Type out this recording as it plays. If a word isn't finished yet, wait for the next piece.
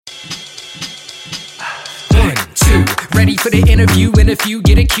Ready for the interview,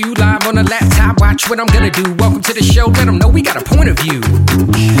 get a cue. Live on the laptop, watch what I'm gonna do. Welcome to the show, let them know we got a point of view.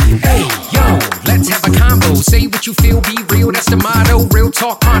 Hey, yo, let's have a combo. Say what you feel, be real, that's the motto. Real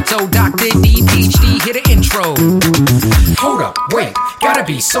talk pronto, Dr. D, PhD, hit an intro. Hold up, wait, gotta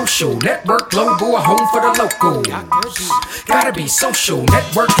be social. Network global, a home for the local. Gotta be social.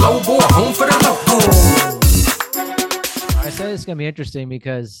 Network global, a home for the local. I said it's gonna be interesting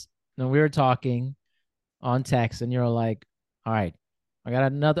because when we were talking on text, and you're like, "All right, I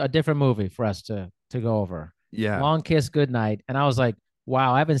got a different movie for us to go over." Yeah, Long Kiss Goodnight, and I was like,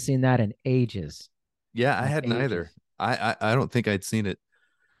 "Wow, I haven't seen that in ages." Yeah, I hadn't either. I don't think I'd seen it.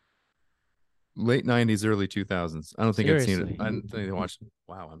 Late 90s, early 2000s. I don't think I'd seen it. I didn't think I watched it.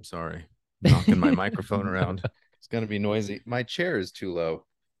 Wow, I'm sorry. Knocking my microphone around. It's gonna be noisy. My chair is too low.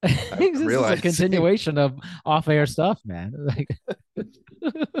 This is a continuation of off-air stuff, man. Like,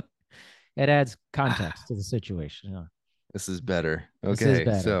 it adds context to the situation. Yeah. This is better.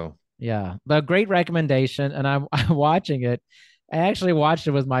 Okay, so yeah, but great recommendation. And I'm watching it. I actually watched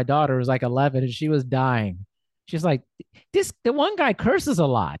it with my daughter, who was like 11, and she was dying. She's like, the one guy curses a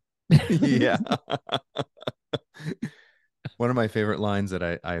lot. Yeah. One of my favorite lines that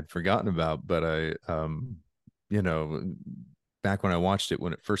I had forgotten about, but back when I watched it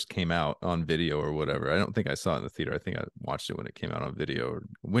when it first came out on video or whatever. I don't think I saw it in the theater. I think I watched it when it came out on video, or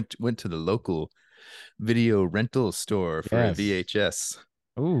went to the local video rental store for a VHS.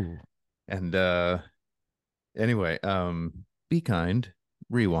 Ooh. And anyway, be kind,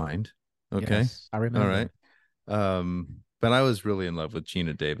 rewind. Okay. Yes, I remember. All right. But I was really in love with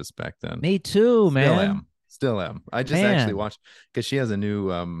Geena Davis back then. Me too, man. Still am. I just actually watched because she has a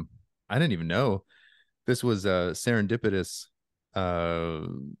new I didn't even know this was serendipitous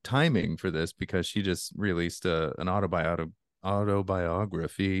timing for this, because she just released an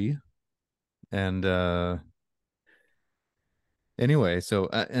autobiography. And anyway, so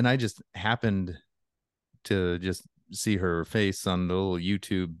and I just happened to just see her face on the little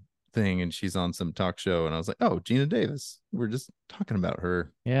YouTube thing, and she's on some talk show, and I was like, oh, Geena Davis, we're just talking about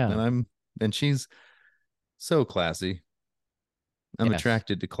her. Yeah. And she's so classy. I'm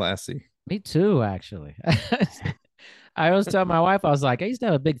attracted to classy. Me too, actually. I always tell my wife, I was like, I used to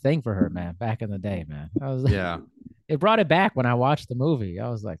have a big thing for her, man, back in the day, man. I was like, it brought it back when I watched the movie. I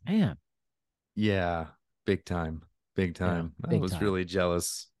was like, man. Yeah, big time. Yeah, I was really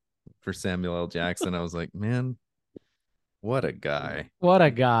jealous for Samuel L. Jackson. I was like, man, what a guy.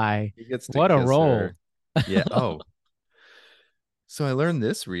 He gets to what a role. Her. Yeah. Oh. So I learned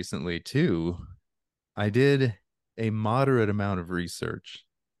this recently too. I did a moderate amount of research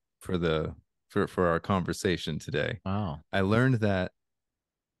for our conversation today. Wow. I learned that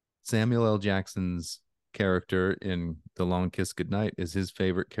Samuel L. Jackson's character in The Long Kiss Goodnight is his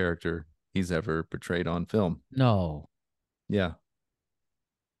favorite character he's ever portrayed on film. No. Yeah.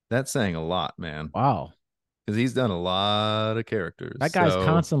 That's saying a lot, man. Wow. Because he's done a lot of characters. That guy's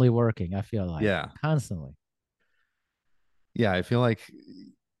constantly working, I feel like. Yeah. Constantly. Yeah, I feel like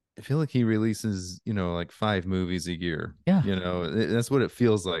he releases, like 5 movies a year. Yeah. That's what it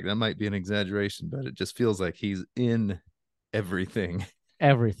feels like. That might be an exaggeration, but it just feels like he's in everything.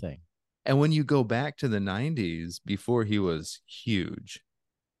 Everything. And when you go back to the 90s, before he was huge,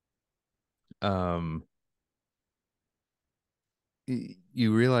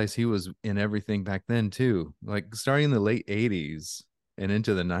 you realize he was in everything back then too. Like starting in the late 80s and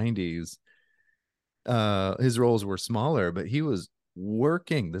into the 90s, his roles were smaller, but he was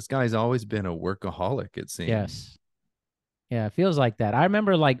working. This guy's always been a workaholic, it seems. Yes. Yeah, it feels like that. I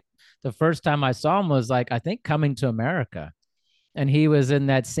remember like the first time I saw him was like, I think Coming to America. And he was in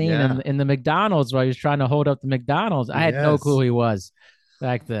that scene in the McDonald's where he was trying to hold up the McDonald's. I had no clue who he was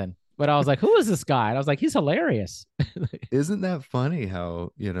back then. But I was like, who is this guy? And I was like, he's hilarious. Isn't that funny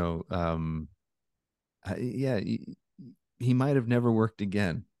how, he might have never worked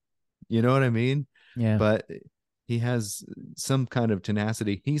again. You know what I mean? Yeah. But he has some kind of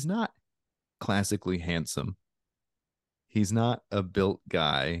tenacity. He's not classically handsome. He's not a built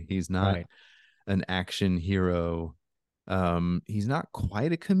guy. He's not an action hero. He's not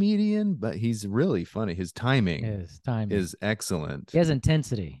quite a comedian, but he's really funny. His timing is excellent. He has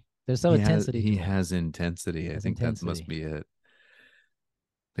intensity. There's some intensity. He has intensity. I think that must be it.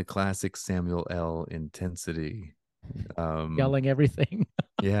 The classic Samuel L. intensity. Yelling everything.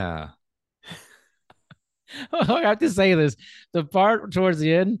 Yeah. I have to say this. The part towards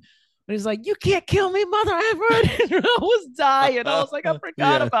the end, when he's like, "You can't kill me, mother Everett." I was dying. I was like, I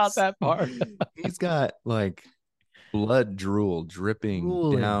forgot about that part. He's got like blood drool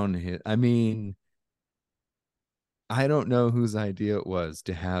dripping down his. I mean, I don't know whose idea it was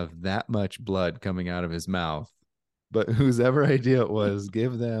to have that much blood coming out of his mouth but whosever idea it was,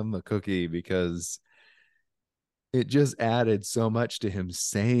 give them a cookie, because it just added so much to him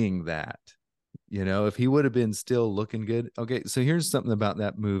saying that. You know, if he would have been still looking good. Okay, so here's something about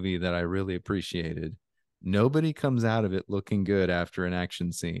that movie that I really appreciated. Nobody comes out of it looking good after an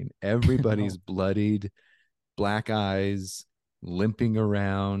action scene. Everybody's bloodied, black eyes, limping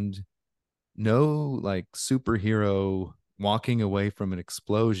around. No like superhero walking away from an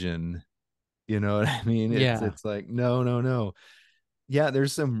explosion. You know what I mean? It's like, no, no, no. Yeah,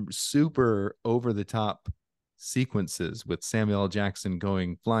 there's some super over the top sequences with Samuel L. Jackson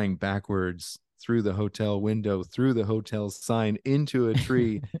flying backwards through the hotel window, through the hotel sign, into a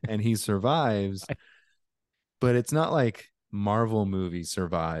tree, and he survives. But it's not like Marvel movie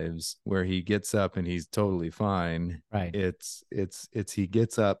survives where he gets up and he's totally fine. Right. It's he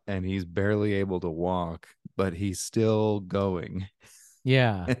gets up and he's barely able to walk, but he's still going.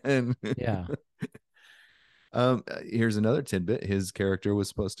 Yeah. And yeah. Here's another tidbit. His character was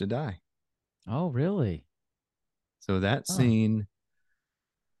supposed to die. Oh, really? So that scene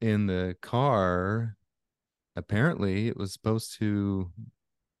in the car, apparently it was supposed to,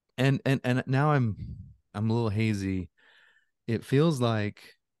 and now I'm a little hazy. It feels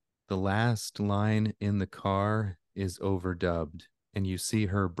like the last line in the car is overdubbed, and you see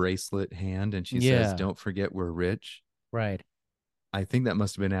her bracelet hand, and she says, "Don't forget we're rich." Right. I think that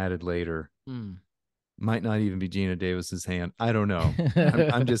must have been added later. Might not even be Gina Davis's hand. I don't know.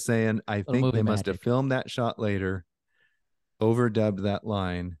 I'm just saying, I think they must have filmed that shot later, overdubbed that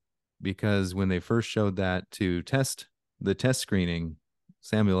line, because when they first showed that to the test screening,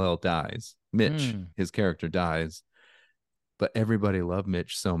 Samuel L. dies. Mitch, his character, dies. But everybody loved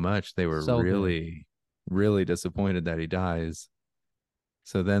Mitch so much, they were really, really disappointed that he dies.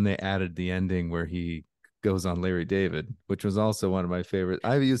 So then they added the ending where he goes on Larry David, which was also one of my favorites.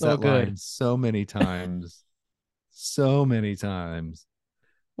 I've used that line so many times. So many times.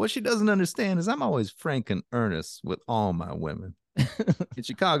 What she doesn't understand is I'm always frank and earnest with all my women. In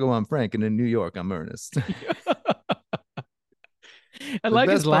Chicago, I'm frank, and in New York, I'm earnest. I like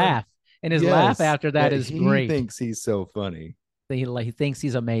his laugh. And his laugh after that is great. He thinks he's so funny. He thinks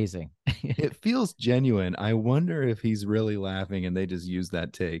he's amazing. It feels genuine. I wonder if he's really laughing and they just use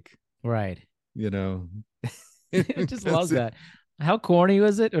that take. Right. You know? It just loves that. How corny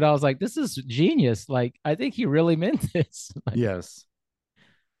was it? And I was like, this is genius. Like, I think he really meant this. Yes.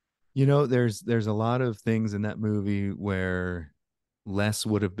 You know, there's a lot of things in that movie where less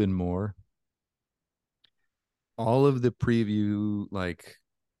would have been more. All of the preview, like,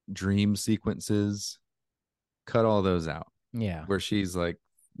 dream sequences, cut all those out. Yeah. Where she's like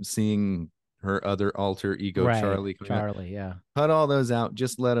seeing her other alter ego, Charlie. Yeah. Cut all those out.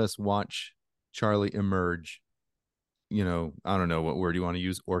 Just let us watch Charlie emerge. You know, I don't know what word you want to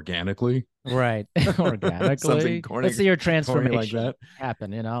use. Organically. Right. Organically. Something corny. Let's see your transformation like that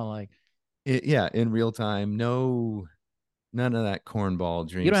happen, you know, like in real time. No, none of that cornball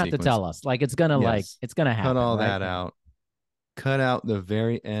dream. You don't have to tell us. Like it's gonna happen. Cut all that out. Cut out the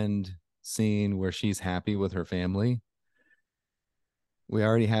very end scene where she's happy with her family. We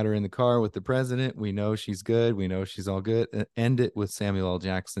already had her in the car with the president. We know she's good. We know she's all good. End it with Samuel L.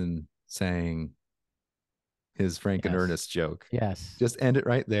 Jackson saying his Frank and Ernest joke. Yes. Just end it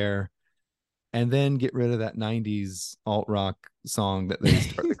right there. And then get rid of that 90s alt rock song that they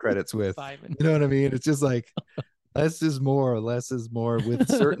start the credits with. You know what I mean? It's just like, less is more with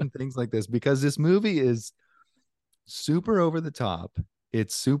certain things like this, because this movie is super over the top.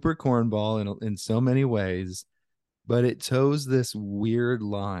 It's super cornball in so many ways. But it toes this weird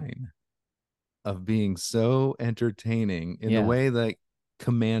line of being so entertaining in the way that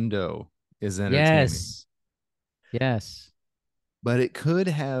Commando is entertaining. Yes. But it could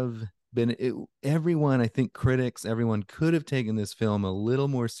have been, everyone, I think critics, everyone could have taken this film a little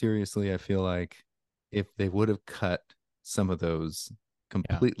more seriously, I feel like, if they would have cut some of those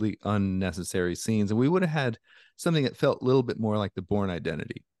completely unnecessary scenes. And we would have had something that felt a little bit more like the Bourne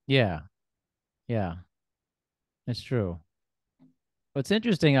Identity. Yeah. Yeah. That's true. What's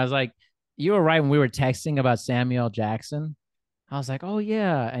interesting, I was like, you were right when we were texting about Samuel Jackson. I was like, oh,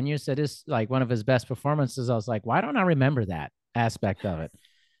 yeah. And you said it's like one of his best performances. I was like, why don't I remember that aspect of it?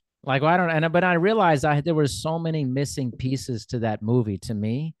 Like, why don't but I realized there were so many missing pieces to that movie to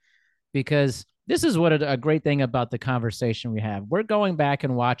me, because this is what a great thing about the conversation we have. We're going back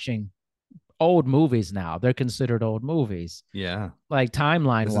and watching old movies now. They're considered old movies. Yeah. Like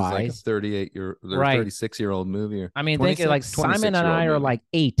timeline this wise. Is like a 36-year-old movie. I mean, think like Simon and I are like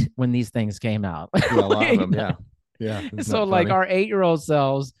 8 when these things came out. Yeah, a lot of them, yeah. Yeah. So like our 8-year-old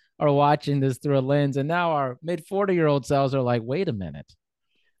selves are watching this through a lens, and now our mid 40-year-old selves are like, wait a minute.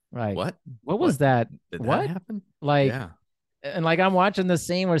 Right. What? What was that? Did that What? happen? Like, Yeah. and like I'm watching the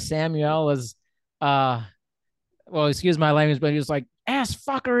scene where Samuel is, well, excuse my language, but he was like ass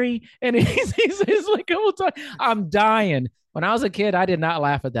fuckery, and he's like a whole time. I'm dying. When I was a kid, I did not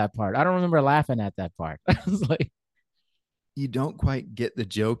laugh at that part. I don't remember laughing at that part. I was like, you don't quite get the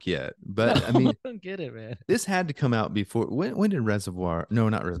joke yet, but no, I mean, I don't get it, man. this had to come out before. When did Reservoir? No,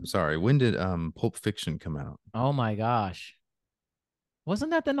 not Reservoir. Sorry. When did Pulp Fiction come out? Oh my gosh.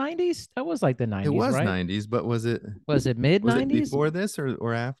 Wasn't that the 90s? That was like the 90s, It was right? 90s, but was it mid 90s? Was it before this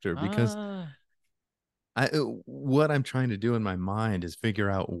or after? Because what I'm trying to do in my mind is figure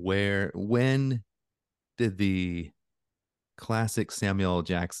out when did the classic Samuel L.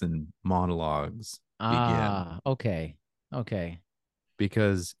 Jackson monologues begin? Okay. Okay.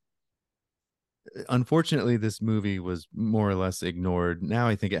 Because unfortunately this movie was more or less ignored. Now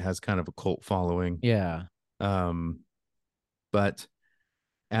I think it has kind of a cult following. Yeah. But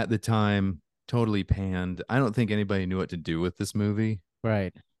at the time, totally panned. I don't think anybody knew what to do with this movie.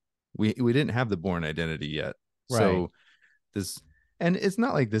 Right. We didn't have the Bourne Identity yet. Right. So this, and it's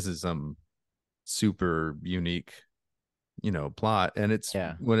not like this is some super unique, plot. And it's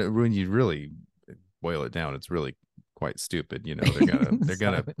when you really boil it down, it's really quite stupid. They're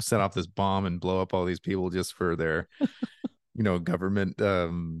gonna set off this bomb and blow up all these people just for their government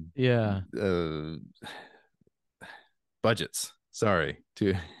budgets. Sorry,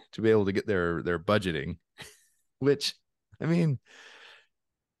 to be able to get their budgeting, which I mean,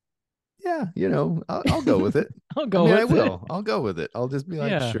 yeah, I'll go with it. I'll will. I'll go with it. I'll just be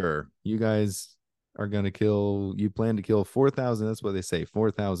like, sure, you guys are gonna you plan to kill 4,000. That's what they say,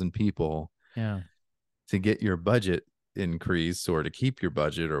 4,000 people. Yeah. To get your budget increase or to keep your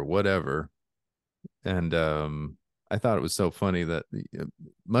budget or whatever. And I thought it was so funny that it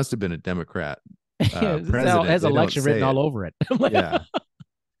must have been a Democrat president. It has election written all over it. Yeah.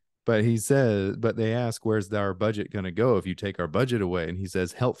 But he says, but they ask, where's our budget going to go if you take our budget away? And he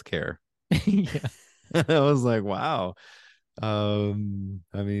says, healthcare. Yeah. I was like, wow. I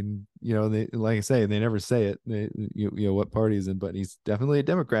mean, they, like I say, they never say it, what party is in, but he's definitely a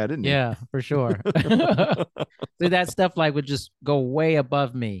Democrat, isn't he? Yeah, for sure. See, that stuff like would just go way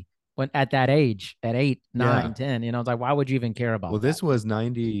above me when at that age, at 8, 9, 10, it's like, why would you even care about this was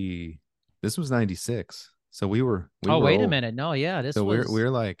 96. So we were wait old. A minute. No, yeah. We're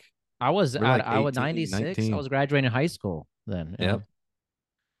like, I was 18, 96. 19. I was graduating high school then. Yep.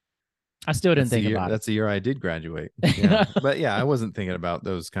 I still didn't think about it. That's the year I did graduate. Yeah. But yeah, I wasn't thinking about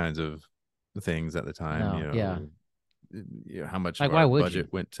those kinds of things at the time. How much like, our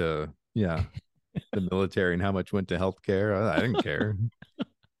budget went to the military and how much went to healthcare. I didn't care.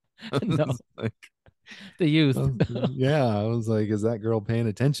 No. The youth. I was like, is that girl paying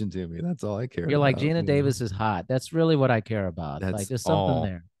attention to me? That's all I care. You're like, Gina Davis is hot. That's really what I care about. That's like, there's something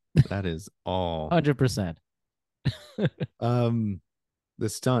there. That is all. 100%. The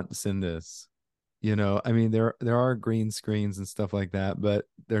stunts in this, I mean, there are green screens and stuff like that, but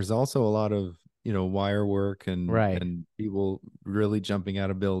there's also a lot of wire work and people really jumping out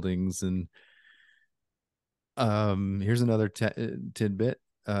of buildings. And here's another tidbit.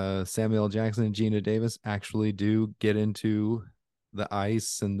 Samuel Jackson and Gina Davis actually do get into the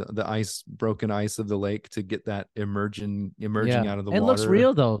ice and the broken ice of the lake to get that emerging out of the water. It looks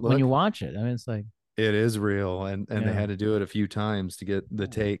real though when you watch it. I mean, it's like, it is real, and they had to do it a few times to get the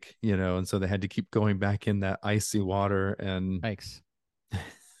take, and so they had to keep going back in that icy water. And thanks.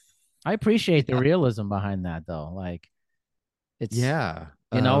 I appreciate the realism behind that though. Like, it's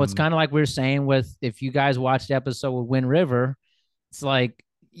it's kind of like we were saying with, if you guys watched the episode with Wind River, it's like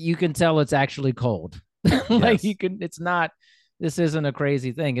you can tell it's actually cold. Like this isn't a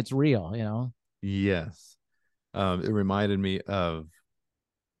crazy thing. It's real, Yes. It reminded me of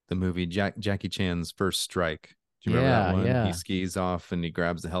the movie Jackie Chan's First Strike. Do you remember that one? Yeah. He skis off and he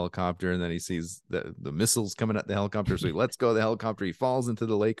grabs the helicopter, and then he sees the missiles coming at the helicopter. So he lets go of the helicopter. He falls into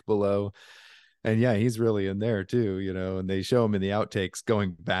the lake below. And he's really in there too, and they show him in the outtakes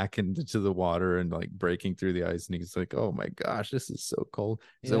going back into the water and like breaking through the ice. And he's like, oh my gosh, this is so cold.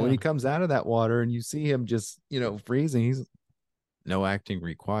 So when he comes out of that water and you see him just, freezing, he's no acting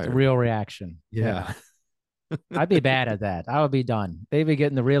required. It's a real reaction. Yeah. I'd be bad at that. I would be done. They'd be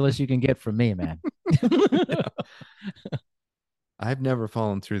getting the realest you can get from me, man. I've never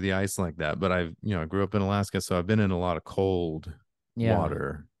fallen through the ice like that, but I grew up in Alaska, so I've been in a lot of cold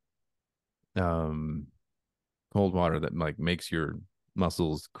water. Cold water that like makes your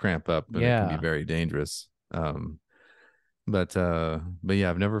muscles cramp up, and it can be very dangerous. But yeah,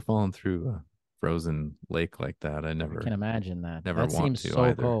 I've never fallen through a frozen lake like that. I can imagine that. Never that want seems to so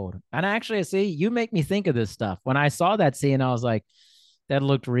either. cold. And actually, see, you make me think of this stuff. When I saw that scene, I was like, that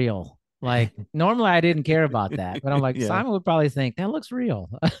looked real. Like normally I didn't care about that, but I'm like, Yeah. Simon would probably think that looks real.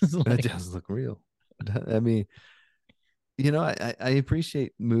 It does look real. I mean, I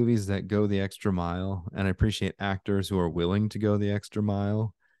appreciate movies that go the extra mile, and I appreciate actors who are willing to go the extra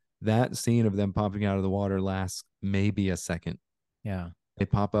mile. That scene of them popping out of the water lasts maybe a second. Yeah. They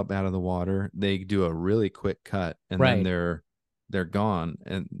pop up out of the water, they do a really quick cut, and then they're gone,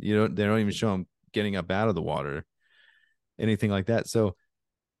 and they don't even show them getting up out of the water, anything like that. So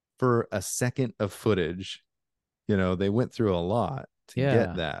for a second of footage, they went through a lot to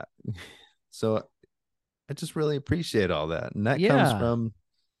get that. So I just really appreciate all that. And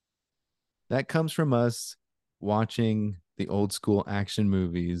that comes from us watching the old school action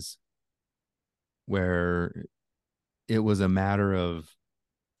movies where it was a matter of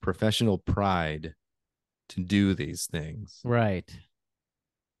professional pride to do these things. Right.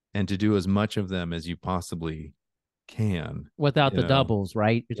 And to do as much of them as you possibly can. Without the doubles,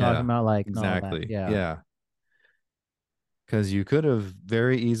 right? You're talking about like exactly. Yeah. Because you could have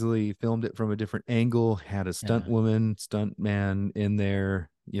very easily filmed it from a different angle, had a stunt man in there,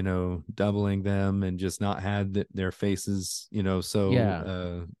 doubling them, and just not had their faces, showing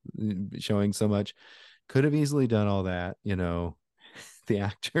so much. Could have easily done all that, the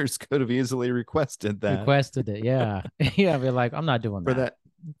actors could have easily requested it. Yeah. Yeah. Be like, I'm not doing that.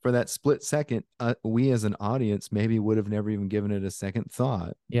 For that split second, we as an audience maybe would have never even given it a second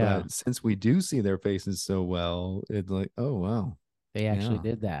thought. Yeah. But since we do see their faces so well, it's like, oh, wow. They actually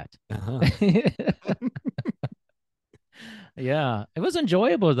did that. Yeah. It was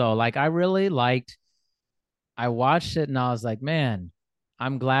enjoyable though. Like I watched it and I was like, man,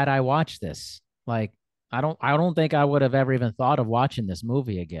 I'm glad I watched this. Like, I don't think I would have ever even thought of watching this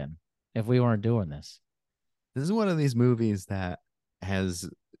movie again if we weren't doing this. This is one of these movies that has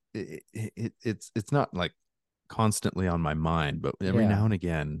it's not like constantly on my mind, but every now and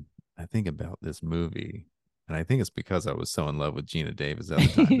again I think about this movie, and I think it's because I was so in love with Gina Davis at the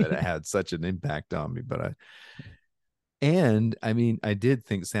time that it had such an impact on me. But I did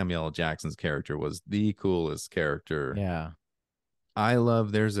think Samuel L. Jackson's character was the coolest character. Yeah.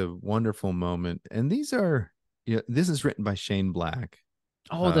 There's a wonderful moment, and this is written by Shane Black.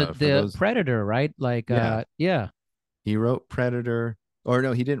 Oh, the Predator, right? Like, yeah. He wrote Predator, or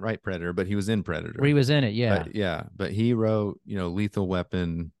no, he didn't write Predator, but he was in Predator. He was in it, yeah. But he wrote, Lethal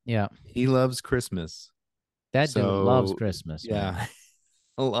Weapon. Yeah. He loves Christmas. Dude loves Christmas. Yeah. Man.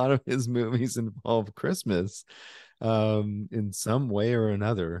 A lot of his movies involve Christmas, in some way or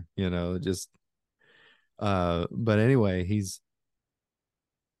another, but anyway, he's,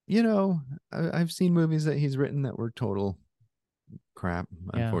 I've seen movies that he's written that were total crap,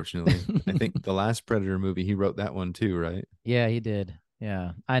 unfortunately. I think the last Predator movie, he wrote that one too, right? Yeah, he did.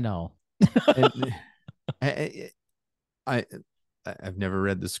 Yeah, I know. I've never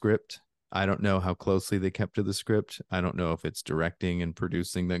read the script. I don't know how closely they kept to the script. I don't know if it's directing and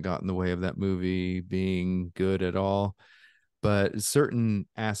producing that got in the way of that movie being good at all. But certain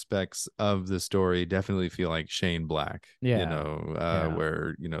aspects of the story definitely feel like Shane Black,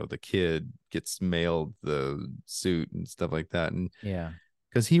 where, the kid gets mailed the suit and stuff like that. And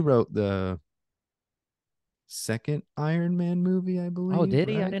because he wrote the second Iron Man movie, I believe. Oh, did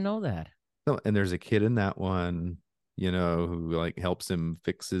he? Right? I didn't know that. So, and there's a kid in that one, who like helps him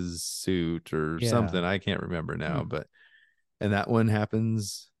fix his suit or something. I can't remember now, and that one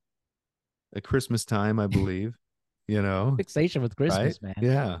happens at Christmas time, I believe. Fixation with Christmas, right? Man.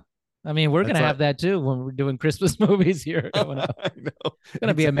 Yeah. I mean, we're going to have that too when we're doing Christmas movies here. I know. It's going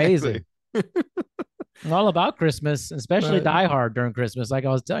to be amazing. I'm all about Christmas, especially Die Hard during Christmas. Like I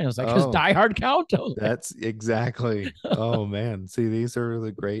was telling you, it's like, does Die Hard count? That's exactly. Oh man. See, these are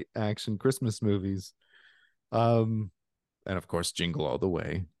the great action Christmas movies. And of course, Jingle All the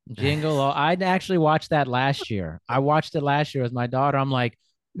Way. I actually watched that last year. I watched it last year with my daughter. I'm like,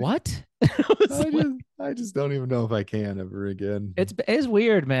 what? I just don't even know if I can ever again. It's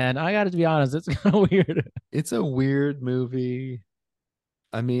weird, man. I got to be honest. It's kind of weird. It's a weird movie.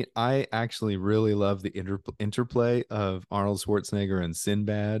 I mean, I actually really love the interplay of Arnold Schwarzenegger and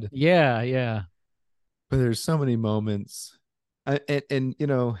Sinbad. Yeah. But there's so many moments. And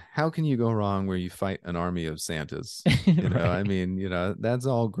how can you go wrong where you fight an army of Santas? Right. I mean, that's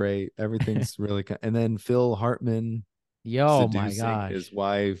all great. Everything's really and then Phil Hartman my gosh, his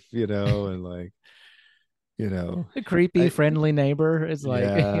wife, and like, the creepy friendly neighbor is like,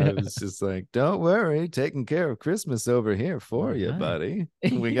 it's just like, don't worry, taking care of Christmas over here for you, buddy.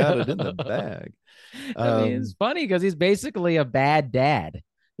 We got it in the bag. I mean, it's funny because he's basically a bad dad.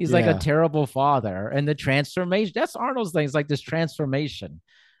 He's like a terrible father, and the transformation, that's Arnold's thing. It's like this transformation,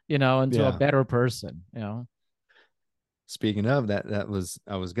 into a better person, speaking of that,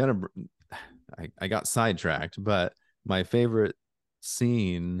 I got sidetracked, but my favorite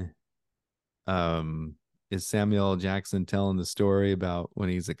scene is Samuel L. Jackson telling the story about when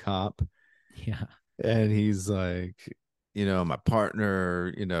he's a cop. Yeah. And he's like, my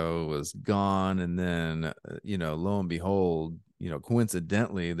partner, was gone. And then, lo and behold,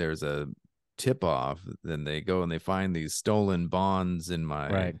 coincidentally, there's a tip off. Then they go and they find these stolen bonds in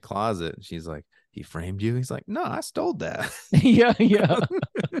my closet. She's like, he framed you? He's like, no, I stole that. Yeah.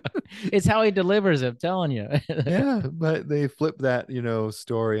 It's how he delivers it, I'm telling you. Yeah, but they flip that,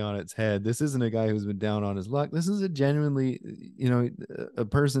 story on its head. This isn't a guy who's been down on his luck. This is a genuinely, a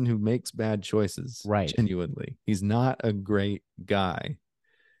person who makes bad choices. Right. Genuinely. He's not a great guy.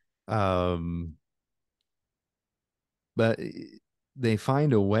 But they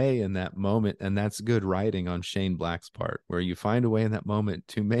find a way in that moment, and that's good writing on Shane Black's part, where you find a way in that moment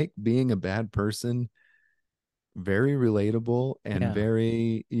to make being a bad person very relatable and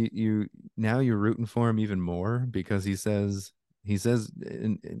very now you're rooting for him even more, because he says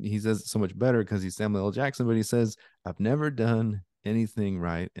it so much better because he's Samuel L. Jackson, but he says, I've never done anything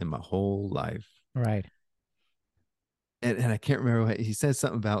right in my whole life. Right. And I can't remember what he says,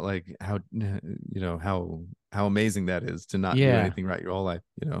 something about like how how amazing that is to not do anything right your whole life,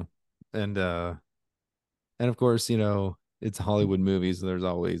 and of course, it's Hollywood movies, so there's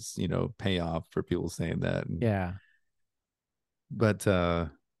always, payoff for people saying that. Yeah. But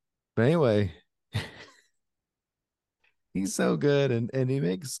anyway, he's so good, and he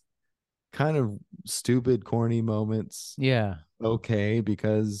makes kind of stupid, corny moments. Yeah. Okay,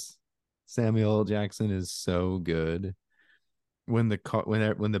 because Samuel L. Jackson is so good. When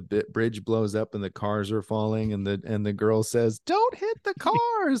the bridge blows up and the cars are falling, and the girl says, "Don't hit the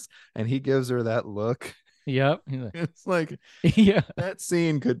cars," and he gives her that look. Yep. It's like, yeah, that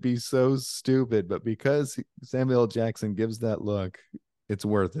scene could be so stupid, but because Samuel L. Jackson gives that look, it's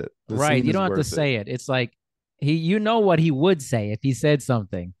worth it. Right. You don't have to say it. It's like what he would say if he said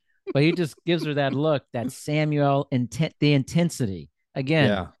something, but he just gives her that look, that Samuel the intensity.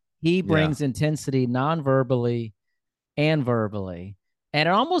 Again, he brings intensity non-verbally and verbally. And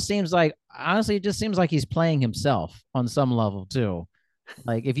it almost seems like, honestly, it just seems like he's playing himself on some level too.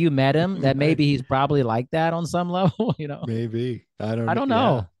 Like if you met him, that maybe he's probably like that on some level, Maybe. I don't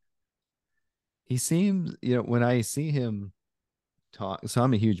know. Yeah. He seems, when I see him talk, so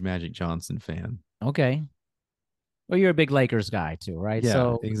I'm a huge Magic Johnson fan. Okay. Well, you're a big Lakers guy too, right? Yeah,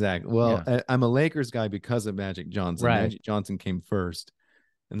 so exactly. Well, I'm a Lakers guy because of Magic Johnson. Right. Magic Johnson came first,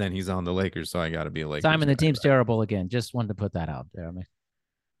 and then he's on the Lakers, so I got to be a Lakers Simon, the guy, team's terrible again. Just wanted to put that out there.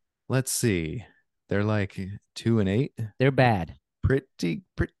 Let's see. They're like 2-8. They're bad. Pretty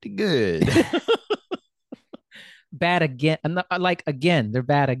good. Bad again. Again, they're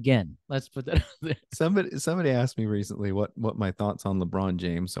bad again. Let's put that out there. Somebody asked me recently what my thoughts on LeBron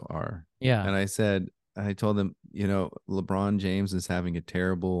James are. Yeah. And I told them, LeBron James is having a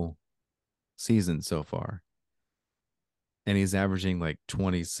terrible season so far. And he's averaging like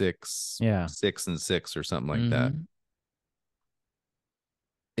 26, 6 and 6 or something like that.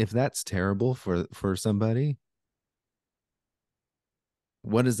 If that's terrible for somebody,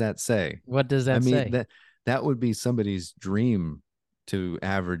 what does that say? What does that say? That would be somebody's dream to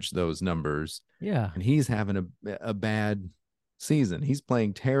average those numbers. Yeah. And he's having a bad season. He's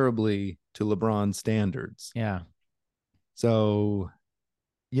playing terribly to LeBron standards. Yeah. So,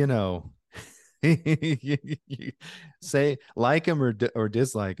 say like him or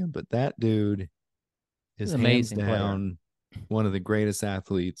dislike him, but that dude is hands down one of the greatest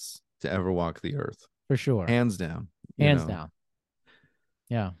athletes to ever walk the earth. For sure. Hands down. Hands down.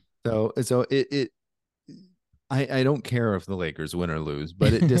 Yeah. So I don't care if the Lakers win or lose,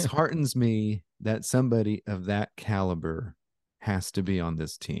 but it disheartens me that somebody of that caliber has to be on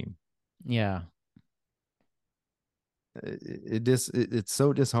this team. Yeah. It's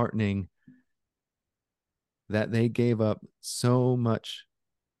so disheartening that they gave up so much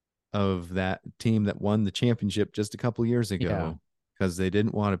of that team that won the championship just a couple years ago because they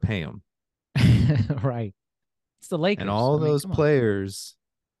didn't want to pay them. Right. It's the Lakers. And all those players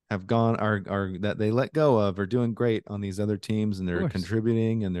have gone are that they let go of are doing great on these other teams, and they're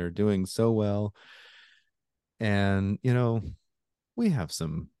contributing and they're doing so well. And we have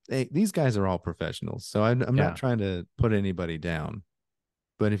these guys are all professionals, so I'm not trying to put anybody down.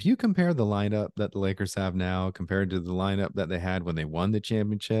 But if you compare the lineup that the Lakers have now compared to the lineup that they had when they won the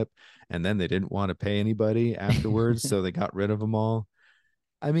championship, and then they didn't want to pay anybody afterwards, so they got rid of them all.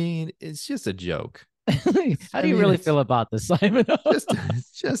 I mean, it's just a joke. How do you really feel about this, Simon?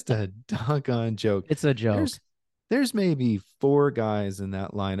 It's just a doggone joke. It's a joke. there's maybe 4 guys in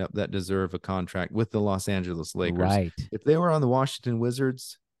that lineup that deserve a contract with the Los Angeles Lakers. Right. If they were on the Washington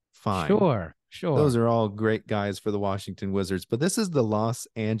Wizards, fine. Sure. Those are all great guys for the Washington Wizards. But this is the Los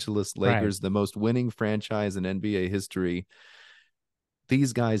Angeles Lakers, the most winning franchise in NBA history.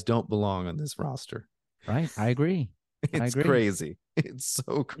 These guys don't belong on this roster. Right. I agree. It's crazy. It's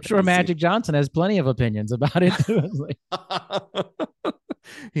so crazy. I'm sure Magic Johnson has plenty of opinions about it too.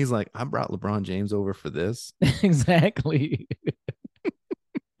 He's like, I brought LeBron James over for this. Exactly.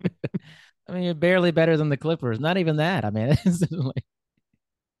 I mean, you're barely better than the Clippers. Not even that. I mean, it's like...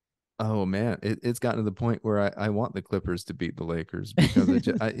 Oh man, it's gotten to the point where I want the Clippers to beat the Lakers because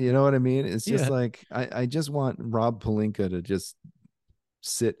you know what I mean? It's just like I just want Rob Pelinka to just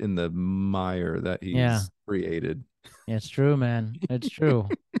sit in the mire that he's created. It's true, man. It's true.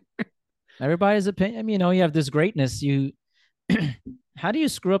 Everybody's opinion. I mean, you have this greatness. How do you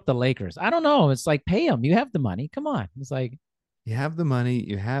screw up the Lakers? I don't know. It's like, pay them. You have the money. Come on. It's like, you have the money.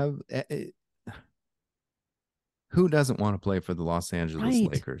 You have. Who doesn't want to play for the Los Angeles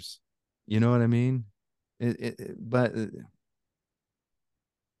Lakers? You know what I mean? But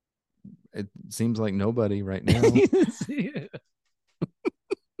it seems like nobody right now.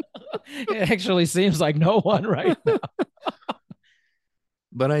 It actually seems like no one right now.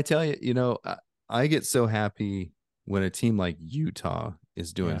 But I tell you, I get so happy when a team like Utah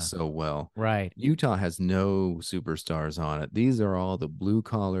is doing so well. Right. Utah has no superstars on it. These are all the blue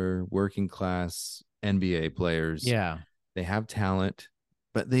collar, working class NBA players. Yeah. They have talent,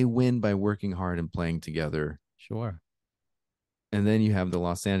 but they win by working hard and playing together. Sure. And then you have the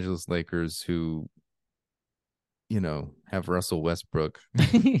Los Angeles Lakers who, have Russell Westbrook.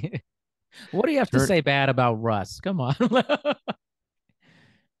 What do you have to say bad about Russ? Come on.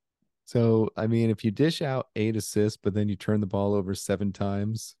 So, I mean, if you dish out 8 assists, but then you turn the ball over 7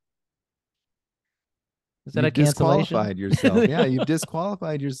 times, is that a cancellation? Disqualified yourself. Yeah, you've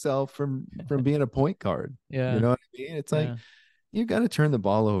disqualified yourself from being a point guard. Yeah. You know what I mean? It's like you got to turn the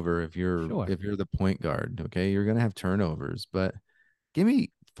ball over if you're the point guard. Okay, you're gonna have turnovers, but give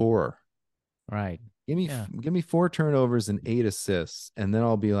me 4. Right. Give me 4 turnovers and 8 assists, and then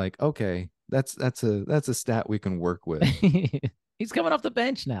I'll be like, okay, that's a stat we can work with. He's coming off the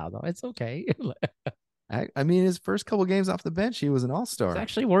bench now, though. It's okay. I mean, his first couple games off the bench, he was an all-star. It's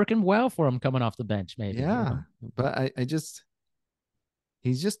actually working well for him coming off the bench, maybe. Yeah, but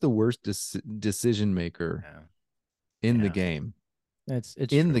he's just the worst decision maker in the game. It's in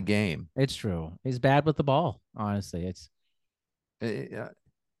true. The game. It's true. He's bad with the ball. Honestly,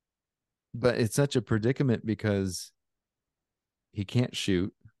 but it's such a predicament because he can't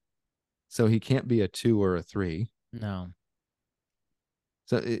shoot, so he can't be a 2 or a 3. No.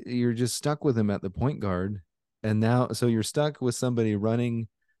 So you're just stuck with him at the point guard, and now so you're stuck with somebody running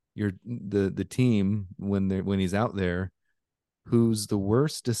the team when he's out there, who's the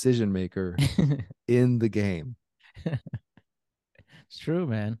worst decision maker in the game. It's true,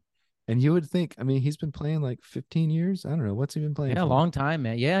 man. And you would think, I mean, he's been playing like 15 years. I don't know. What's he been playing? Yeah, a long time,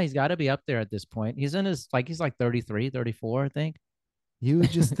 man. Yeah, he's got to be up there at this point. He's he's like 33, 34, I think. You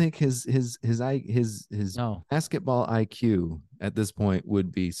would just think his basketball IQ at this point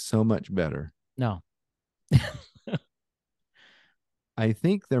would be so much better. No. I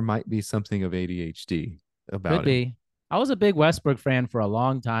think there might be something of ADHD about it. Could be. I was a big Westbrook fan for a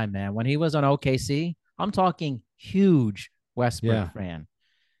long time, man. When he was on OKC, I'm talking huge Westbrook fan.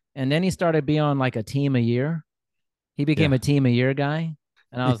 And then he started being on like a team a year. He became a team a year guy.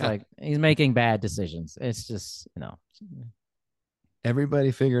 And I was like, he's making bad decisions. It's just,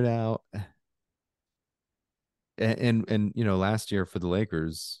 Everybody figured out. And last year for the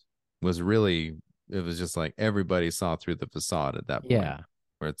Lakers was really, it was just like everybody saw through the facade at that point. Yeah.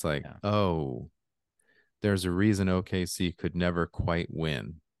 Where it's like, oh, there's a reason OKC could never quite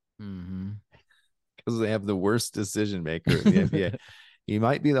win. Because they have the worst decision maker in the NBA. He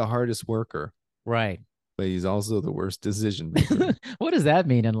might be the hardest worker. Right. But he's also the worst decision maker. What does that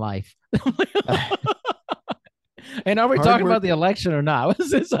mean in life? And are we talking about the election or not?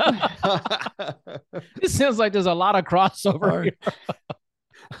 It sounds like there's a lot of crossover here.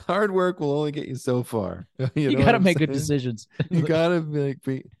 Hard work will only get you so far. You got to make good decisions. You got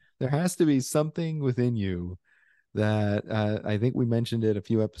to there has to be something within you that I think we mentioned it a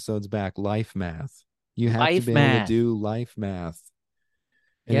few episodes back. Life math. You have to be able to do life math.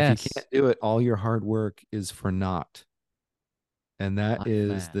 And if you can't do it, all your hard work is for naught. And that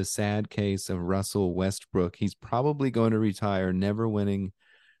is the sad case of Russell Westbrook. He's probably going to retire, never winning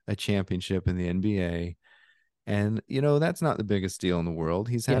a championship in the NBA. And, that's not the biggest deal in the world.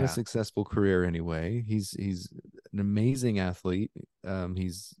 He's had a successful career anyway. He's an amazing athlete.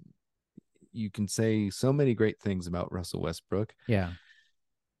 you can say so many great things about Russell Westbrook. Yeah.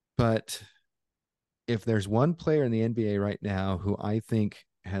 But if there's one player in the NBA right now who I think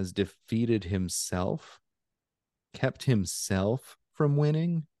has defeated himself, kept himself from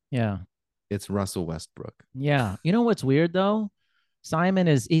winning, yeah, it's Russell Westbrook. Yeah. You know what's weird though?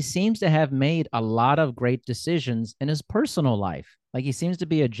 He seems to have made a lot of great decisions in his personal life. Like he seems to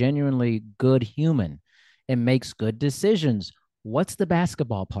be a genuinely good human and makes good decisions. What's the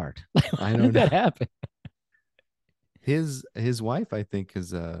basketball part? I How don't did know. that happen? His wife, I think,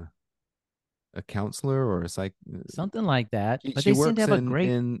 is a counselor or a psych. Something like that. But She they seem to works have a great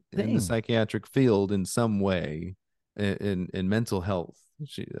in the thing. psychiatric field in some way, in mental health.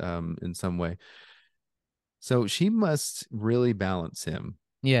 She in some way. So she must really balance him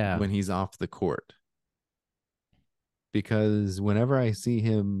Yeah. when he's off the court. Because whenever I see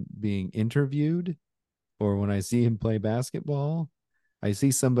him being interviewed or when I see him play basketball, I see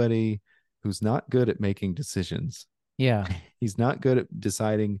somebody who's not good at making decisions. Yeah. He's not good at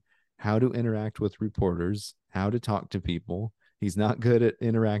deciding how to interact with reporters, how to talk to people. He's not good at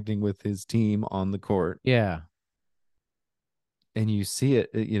interacting with his team on the court. Yeah. And you see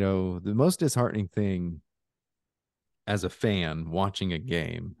it, the most disheartening thing as a fan watching a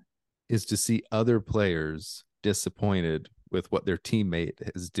game is to see other players disappointed with what their teammate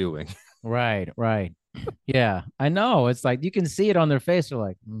is doing. Right. Right. Yeah. I know. It's like you can see it on their face. They're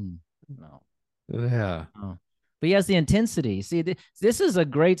like, no. Yeah. Oh. But he has the intensity. See, this is a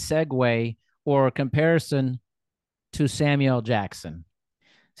great segue or comparison to Samuel Jackson.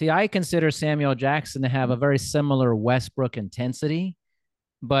 See, I consider Samuel Jackson to have a very similar Westbrook intensity,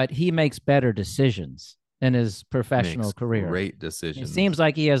 but he makes better decisions in his professional Makes career. Great It decisions. seems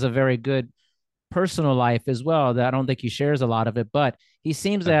like he has a very good personal life as well. That I don't think he shares a lot of it, but he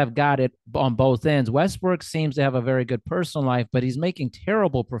seems to have got it on both ends. Westbrook seems to have a very good personal life, but he's making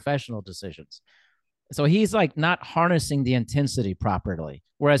terrible professional decisions. So he's like not harnessing the intensity properly.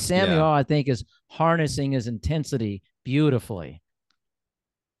 Whereas Samuel, I think, is harnessing his intensity beautifully.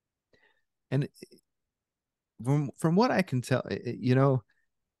 And from what I can tell, I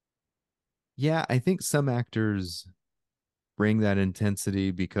think some actors bring that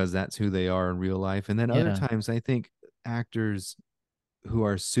intensity because that's who they are in real life. And then other times I think actors who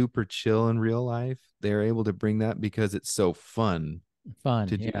are super chill in real life, they're able to bring that because it's so fun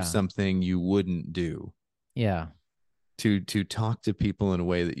to do something you wouldn't do. Yeah. To talk to people in a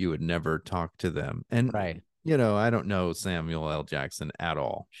way that you would never talk to them. And right. I don't know Samuel L. Jackson at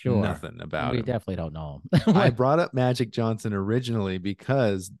all. Sure. Nothing about him. We definitely don't know him. I brought up Magic Johnson originally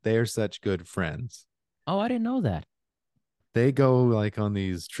because they're such good friends. Oh, I didn't know that. They go like on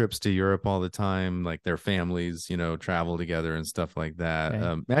these trips to Europe all the time, like their families, travel together and stuff like that.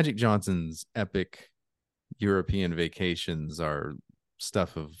 Okay. Magic Johnson's epic European vacations are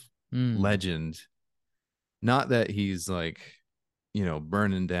stuff of legend. Not that he's like,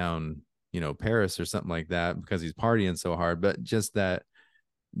 burning down, Paris or something like that because he's partying so hard, but just that,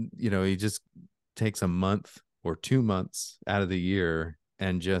 he just takes a month or 2 months out of the year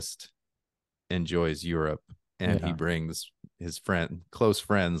and just enjoys Europe. And he brings his close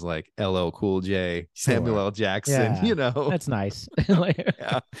friends like LL Cool J, Samuel L. Jackson, That's nice.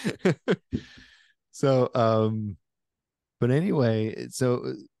 Yeah. So, but anyway,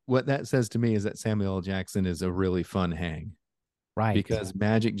 so what that says to me is that Samuel L. Jackson is a really fun hang. Right. Because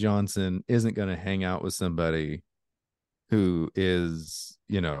Magic Johnson isn't going to hang out with somebody who is,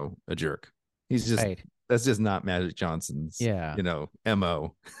 a jerk. He's just, that's just not Magic Johnson's,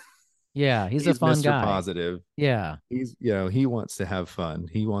 MO. Yeah, he's a fun Mr. guy. Positive. Yeah. He's, he wants to have fun.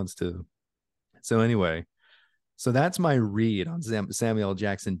 He wants to. So anyway, so that's my read on Samuel L.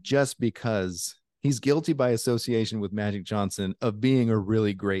 Jackson, just because he's guilty by association with Magic Johnson of being a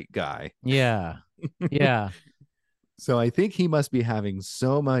really great guy. Yeah. Yeah. So I think he must be having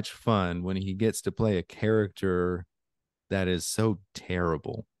so much fun when he gets to play a character that is so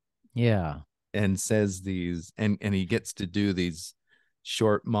terrible. Yeah. And says these, and he gets to do these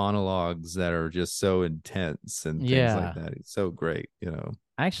short monologues that are just so intense and things like that. It's so great,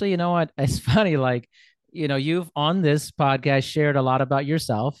 Actually, you know what? It's funny, like, you've on this podcast shared a lot about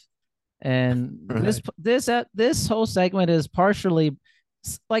yourself. And this whole segment is partially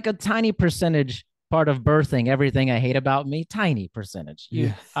like a tiny percentage part of birthing everything I hate about me. Tiny percentage.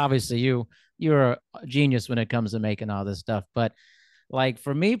 Obviously you're a genius when it comes to making all this stuff. But like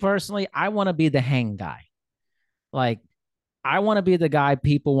for me personally, I want to be the hang guy. Like I want to be the guy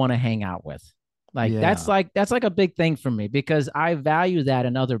people want to hang out with. Like that's like a big thing for me because I value that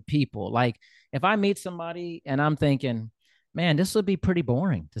in other people. Like if I meet somebody and I'm thinking, man, this would be pretty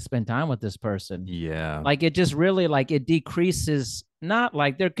boring to spend time with this person. Yeah. Like it just really like it decreases, not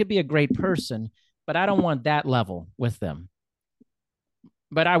like there could be a great person, but I don't want that level with them.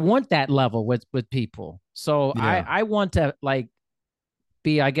 But I want that level with people. So Yeah. I want to like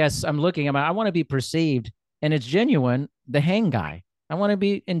be, I guess I'm looking at, I want to be perceived and it's genuine, the hang guy. I want to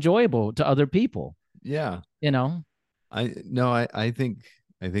be enjoyable to other people, Yeah. you know? I think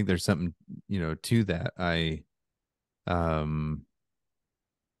there's something, to that. Um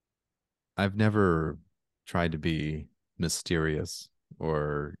I've never tried to be mysterious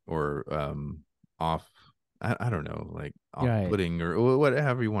or off, I don't know, like Right. off-putting or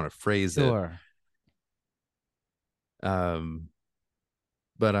whatever you want to phrase it. Sure. Um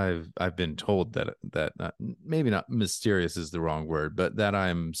but I've been told that maybe not mysterious is the wrong word, but that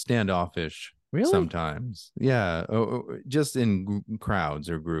I'm standoffish Really? sometimes. Yeah, just in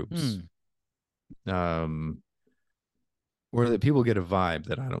crowds or groups. Hmm. Um, or that people get a vibe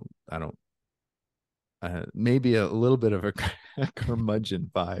that I don't. Maybe a little bit of a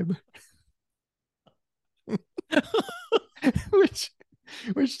curmudgeon vibe, which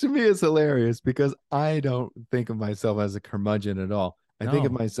which to me is hilarious because I don't think of myself as a curmudgeon at all. I think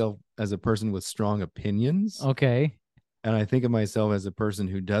of No. myself as a person with strong opinions, Okay. and I think of myself as a person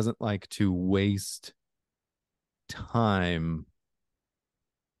who doesn't like to waste time.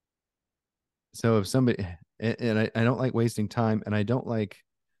 So if somebody, and I don't like wasting time, and I don't like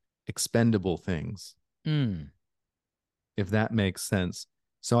expendable things, Hmm. if that makes sense.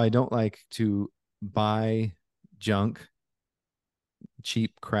 So I don't like to buy junk,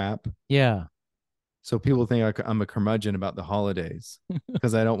 cheap crap. Yeah. So people think I'm a curmudgeon about the holidays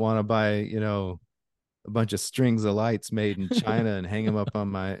because I don't want to buy, a bunch of strings of lights made in China and hang them up on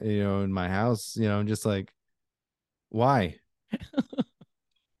my, in my house. I'm just like, why?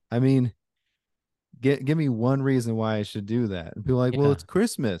 I mean, give me one reason why I should do that. And people are like, well, Yeah. it's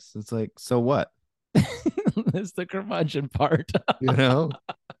Christmas. It's like, so what? It's the curmudgeon part. You know?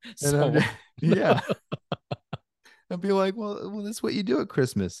 And I'm So just, yeah. And people are like, well, that's what you do at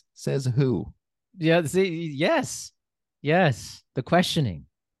Christmas. Says who? yeah, see, yes. Yes. The questioning.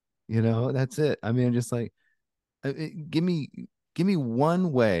 That's it. I mean, I'm just like, give me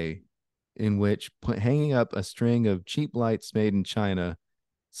one way in which hanging up a string of cheap lights made in China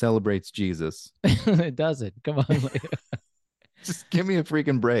celebrates Jesus. It doesn't. Come on. Just give me a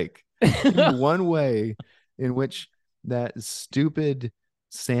freaking break. Give me one way in which that stupid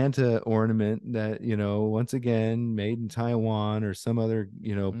Santa ornament that, once again made in Taiwan or some other,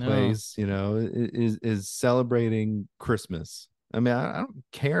 No. place, is celebrating Christmas. I mean, I don't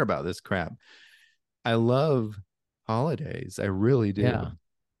care about this crap. I love holidays. I really do. Yeah.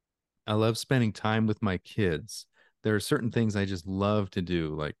 I love spending time with my kids. There are certain things I just love to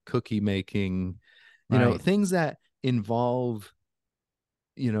do, like cookie making, Right. things that involve,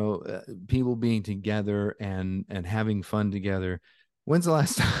 people being together and having fun together. When's the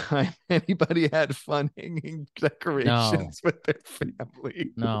last time anybody had fun hanging No. decorations with their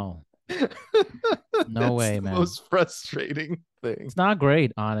family? No. No That's way, the man. most frustrating thing. It's not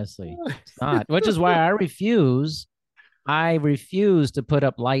great, honestly. It's not. Which is why I refuse. I refuse to put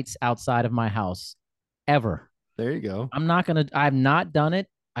up lights outside of my house ever. There you go. I've not done it.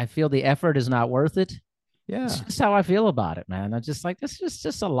 I feel the effort is not worth it. It's Yeah. just how I feel about it, man. I'm just like, this is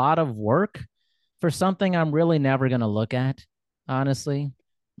just a lot of work for something I'm really never gonna look at. Honestly,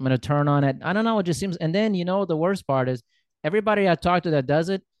 I'm gonna turn on it. I don't know. It just seems. And then the worst part is everybody I talk to that does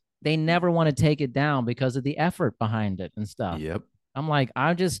it, they never want to take it down because of the effort behind it and stuff. Yep. I'm like,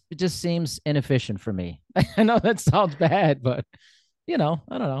 it just seems inefficient for me. I know that sounds bad, but I don't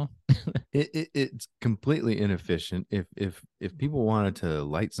know. It's completely inefficient. If people wanted to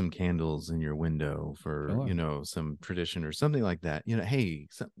light some candles in your window for Sure. some tradition or something like that, hey,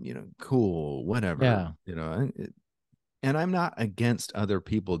 cool, whatever, Yeah. And I'm not against other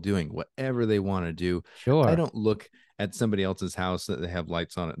people doing whatever they want to do. I Sure. don't look at somebody else's house that they have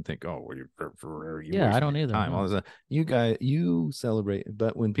lights on it and think, oh, well, you Yeah, I wasting don't your either. time. All No. this, you guys, you celebrate.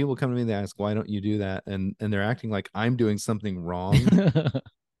 But when people come to me, they ask, why don't you do that? And they're acting like I'm doing something wrong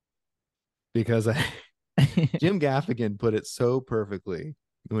because Jim Gaffigan put it so perfectly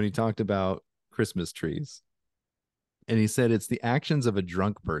when he talked about Christmas trees. And he said it's the actions of a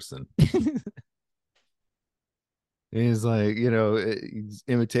drunk person. He's like, he's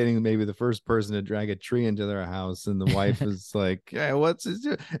imitating maybe the first person to drag a tree into their house, and the wife is like, "Yeah, what's this?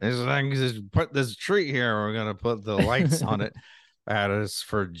 It's like, just put this tree here. We're gonna put the lights on it. That is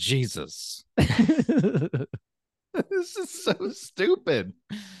for Jesus." This is so stupid.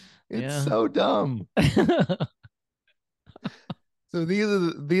 It's Yeah. so dumb. So these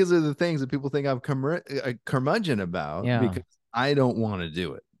are the things that people think I'm a curmudgeon about Yeah. because I don't want to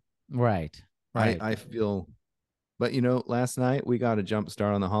do it. Right. Right. I feel, but last night we got a jump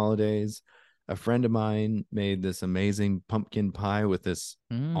start on the holidays. A friend of mine made this amazing pumpkin pie with this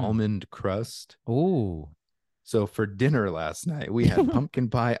almond crust. Ooh. So for dinner last night, we had pumpkin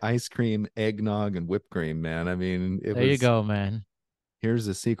pie, ice cream, eggnog, and whipped cream, man. I mean, there you go, man. Here's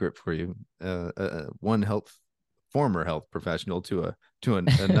a secret for you. One former health professional to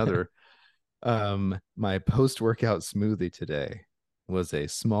another. My post-workout smoothie today was a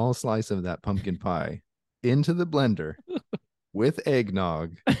small slice of that pumpkin pie into the blender with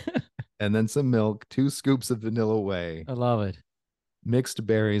eggnog and then some milk, 2 scoops of vanilla whey. I love it. Mixed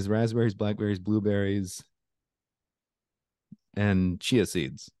berries, raspberries, blackberries, blueberries, and chia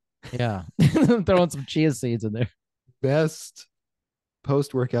seeds. Yeah. Throwing some chia seeds in there. Best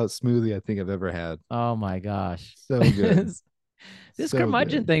post-workout smoothie I think I've ever had. Oh my gosh. So good. This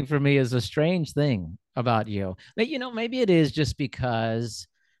curmudgeon thing for me is a strange thing about you. But maybe it is just because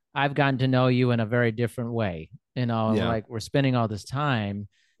I've gotten to know you in a very different way. Like we're spending all this time.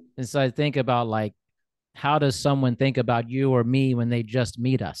 And so I think about like, how does someone think about you or me when they just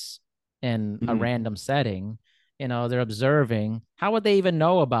meet us in a random setting? They're observing. How would they even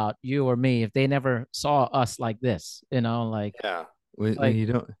know about you or me if they never saw us like this? Yeah. Like,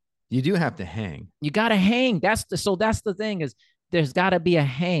 you do have to hang. You got to hang. That's the thing is there's got to be a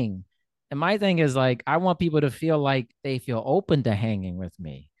hang. And my thing is like, I want people to feel like they feel open to hanging with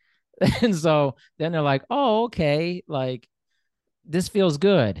me. And so then they're like, oh, okay. Like this feels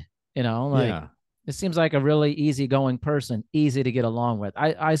good. It seems like a really easygoing person, easy to get along with.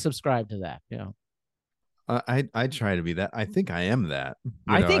 I subscribe to that. I try to be that. I think I am that.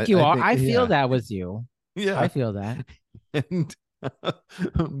 I think you are. I feel that with you. Yeah. I feel that. And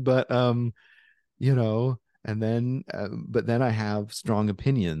but and then but then I have strong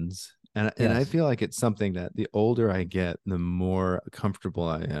opinions, and I feel like it's something that the older I get, the more comfortable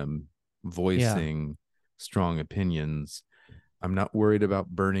I am voicing strong opinions. I'm not worried about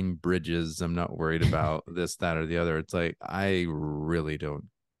burning bridges. I'm not worried about this, that, or the other. It's like I really don't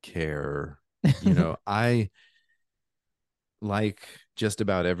care. I like just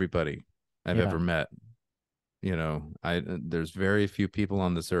about everybody I've ever met. There's very few people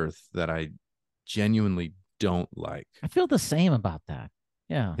on this earth that I genuinely don't like. I feel the same about that.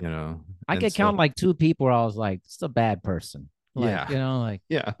 Yeah. I could count like 2 people where I was like, it's a bad person. Like,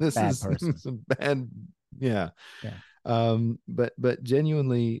 this bad is person. Bad. Yeah. But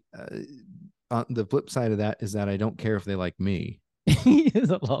genuinely, on the flip side of that is that I don't care if they like me. I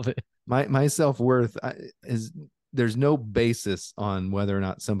love it. My self-worth is there's no basis on whether or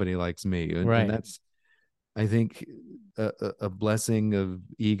not somebody likes me. Right. And that's, I think, a blessing of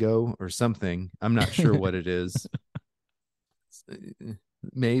ego or something. I'm not sure what it is.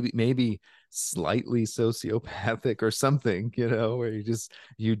 Maybe slightly sociopathic or something, where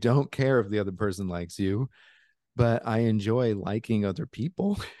you don't care if the other person likes you, but I enjoy liking other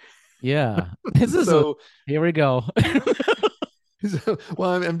people. Yeah. Here we go. So,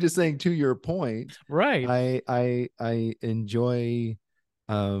 well, I'm just saying, to your point, right? I enjoy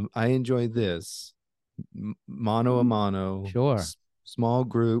this mano a mano, sure, small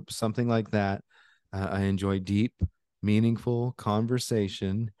group, something like that. I enjoy deep, meaningful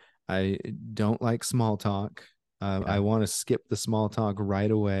conversation. I don't like small talk. I want to skip the small talk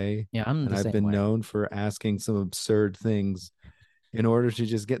right away. Yeah, I've been known for asking some absurd things in order to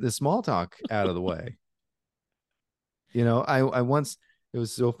just get the small talk out of the way. I once, it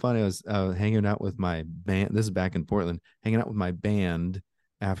was so funny. I was hanging out with my band. This is back in Portland, hanging out with my band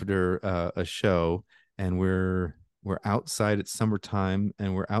after a show, and we're outside. It's summertime,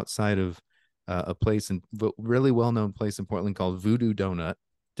 and we're outside of a really well-known place in Portland called Voodoo Donut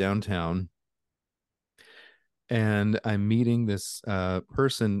downtown. And I'm meeting this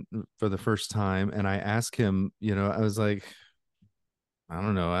person for the first time, and I ask him, I was like, I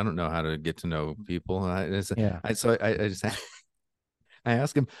don't know how to get to know people. I just I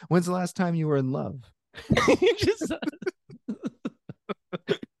asked him, when's the last time you were in love?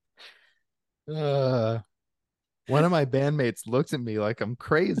 One of my bandmates looks at me like I'm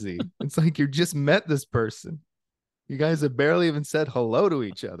crazy. It's like, you just met this person. You guys have barely even said hello to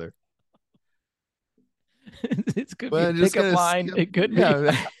each other. It could be a pickup line. It could be,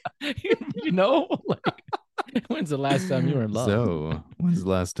 like, when's the last time you were in love? So, when's the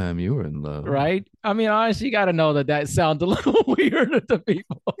last time you were in love? Right? I mean, honestly, you got to know that sounds a little weird to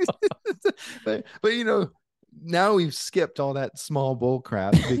people. but now we've skipped all that small bull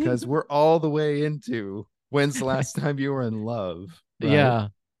crap because we're all the way into when's the last time you were in love. Right? Yeah.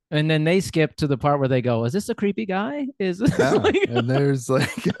 And then they skip to the part where they go, "Is this a creepy guy? Is this and there's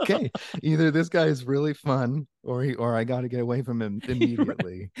like, okay, either this guy is really fun, or I got to get away from him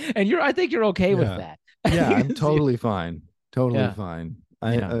immediately." And I think you're okay with that. Yeah, I'm totally fine. Totally fine.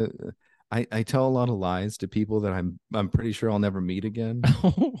 I tell a lot of lies to people that I'm pretty sure I'll never meet again.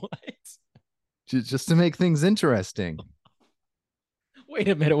 What? Just to make things interesting. Wait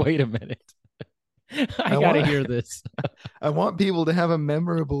a minute. I gotta hear this. I want people to have a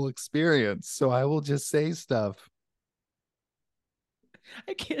memorable experience, so I will just say stuff.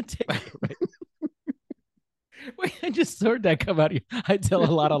 I can't take it right. Wait, I just heard that come out of you. I tell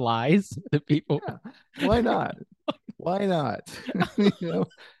a lot of lies to people. Yeah. Why not? Why not? You know?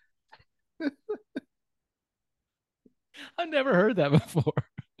 I've never heard that before.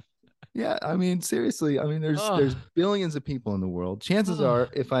 Yeah, I mean, seriously, I mean, there's billions of people in the world. Chances are,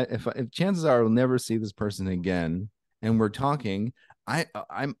 if chances are, I'll never see this person again, and we're talking, I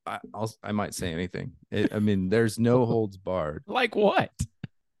might say anything. I mean, there's no holds barred. Like what?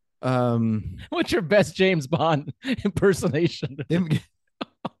 What's your best James Bond impersonation?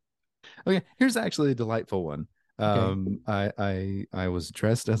 Okay, here's actually a delightful one. I was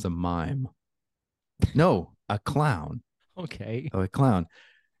dressed as a mime. No, a clown. Okay. Oh, a clown.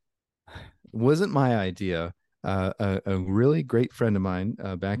 Wasn't my idea. A really great friend of mine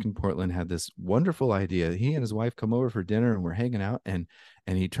back in Portland had this wonderful idea. He and his wife come over for dinner and we're hanging out, and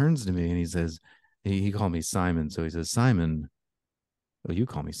he turns to me and he says, he called me Simon. So he says, "Simon," oh, you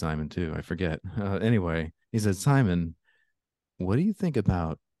call me Simon too. I forget. Anyway, he said, "Simon, what do you think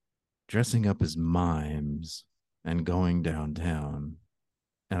about dressing up as mimes and going downtown?"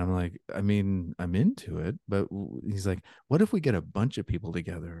 And I'm like, I mean, I'm into it, but he's like, "What if we get a bunch of people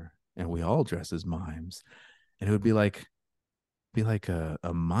together and we all dress as mimes, and it would be like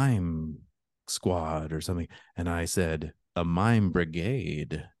a mime squad or something?" And I said, "A mime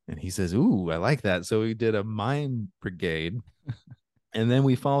brigade." And he says, "Ooh, I like that." So we did a mime brigade. And then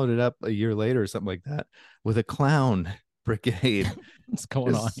we followed it up a year later or something like that with a clown brigade. What's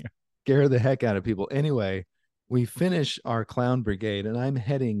going on here? Scare the heck out of people. Anyway, we finish our clown brigade and I'm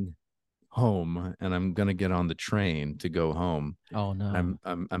heading home, and I'm gonna get on the train to go home. Oh no.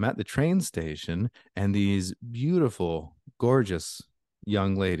 I'm at the train station, and these beautiful, gorgeous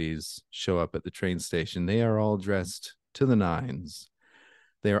young ladies show up at the train station. They are all dressed to the nines.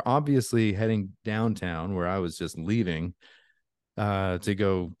 They are obviously heading downtown, where I was just leaving to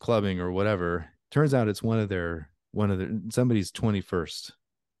go clubbing or whatever. Turns out it's one of their somebody's 21st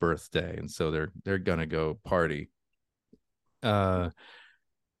birthday, and so they're gonna go party.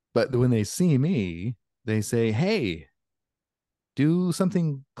 But when they see me, they say, "Hey, do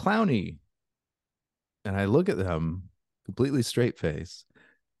something clowny." And I look at them completely straight face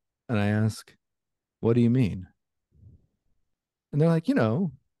and I ask, "What do you mean?" And they're like,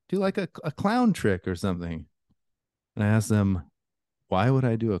 "Do like a clown trick or something." And I ask them, "Why would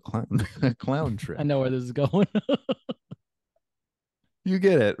I do a clown trick?" I know where this is going. You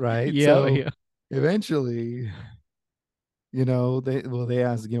get it, right? Yeah, so yeah. Eventually, they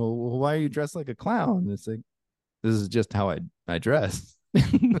ask, "Well, why are you dressed like a clown?" It's like, "This is just how I dress."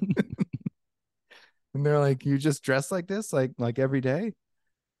 And they're like, "You just dress like this, like every day?"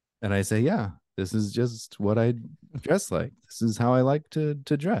 And I say, "Yeah, this is just what I dress like. This is how I like to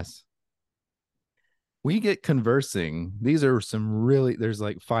dress." We get conversing. These are there's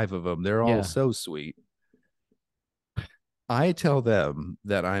like 5 of them. They're all so sweet. I tell them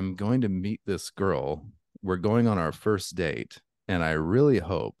that I'm going to meet this girl. We're going on our first date, and I really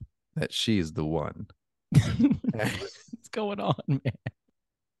hope that she's the one. What's going on, man?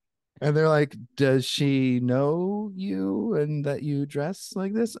 And they're like, "Does she know you and that you dress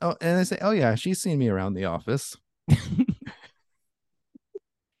like this?" Oh, and I say, "Oh yeah, she's seen me around the office."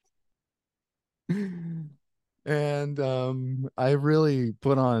 And I really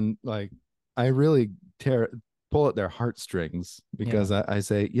put on, like, I really pull at their heartstrings, because I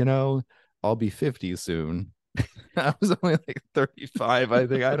say, "I'll be 50 soon." I was only like 35, I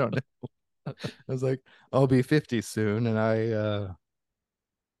think. I don't know. I was like, "I'll be 50 soon, and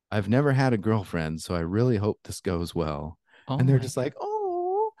I've never had a girlfriend, so I really hope this goes well." And they're just like,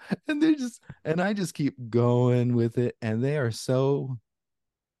 "Oh," and I just keep going with it, and they are so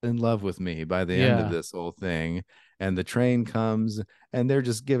in love with me by the end of this whole thing. And the train comes, and they're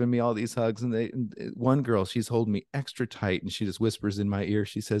just giving me all these hugs, and one girl, she's holding me extra tight, and she just whispers in my ear,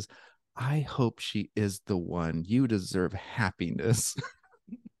 she says, "I hope she is the one. You deserve happiness."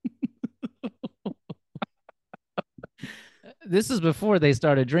 This is before they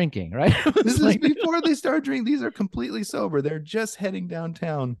started drinking, right? This is before they start drinking. These are completely sober. They're just heading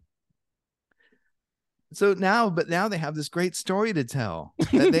downtown. So now, but now they have this great story to tell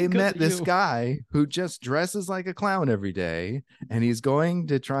that they met this guy who just dresses like a clown every day, and he's going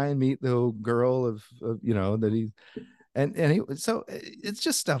to try and meet the girl of that he, so it's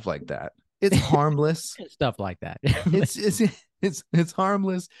just stuff like that. It's harmless stuff like that. it's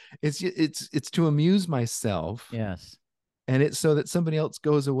harmless. It's to amuse myself. Yes. And it's so that somebody else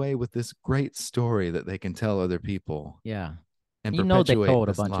goes away with this great story that they can tell other people. Yeah. And they told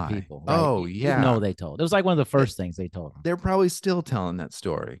a bunch of people. Right? Oh, yeah. They told. It was like one of the first things they told them. They're probably still telling that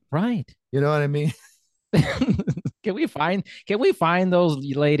story. Right. You know what I mean? Can we find those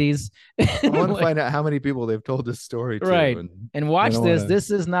ladies? I want to find out how many people they've told this story to. Right. And watch this.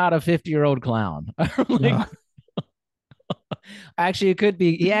 This is not a 50-year-old clown. Actually, it could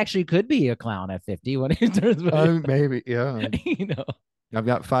be. He actually could be a clown at 50 when he turns. Maybe, yeah. I've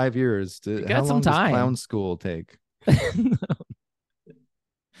got 5 years to. How long does clown school take?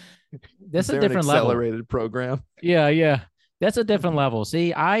 That's a different level. Accelerated program. Yeah. That's a different level.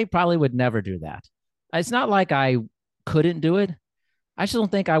 See, I probably would never do that. It's not like I couldn't do it. I just don't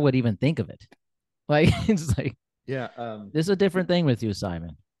think I would even think of it. Like, it's like, yeah. This is a different thing with you,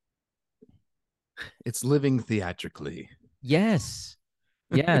 Simon. It's living theatrically. Yes.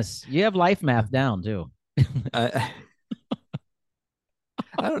 You have life math down too. I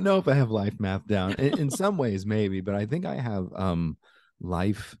don't know if I have life math down. In some ways, maybe, but I think I have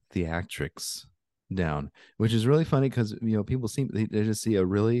life theatrics down, which is really funny because people they just see a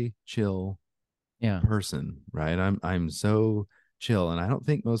really chill person, right? I'm so chill, and I don't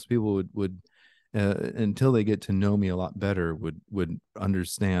think most people would until they get to know me a lot better would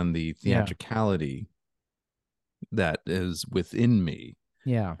understand the theatricality that is within me,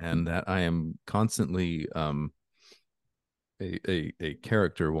 and that I am constantly a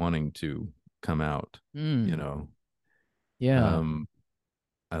character wanting to come out.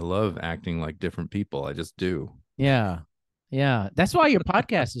 I love acting like different people. I just do. Yeah. That's why your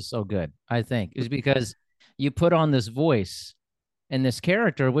podcast is so good, I think, is because you put on this voice and this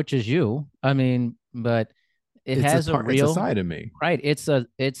character, which is you. I mean, but it's a real side of me, right? It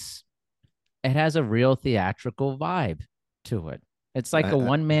has a real theatrical vibe to it. It's like a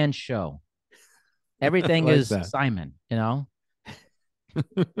one-man show. Everything like is that. Simon,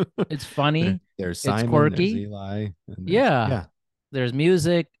 It's funny. There's Simon, it's quirky. There's Eli. Yeah. There's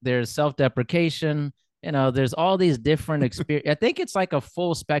music, there's self-deprecation, there's all these different experiences. I think it's like a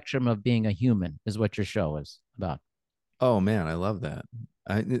full spectrum of being a human is what your show is about. Oh man, I love that.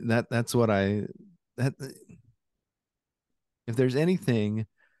 That's what if there's anything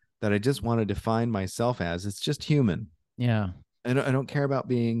that I just want to define myself as, it's just human. Yeah. I don't care about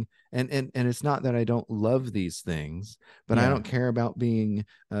being, and it's not that I don't love these things, but I don't care about being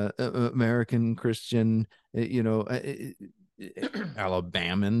American Christian,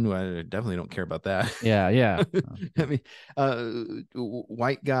 Alabaman. I definitely don't care about that. Yeah. I mean,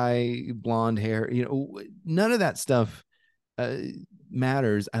 white guy, blonde hair, none of that stuff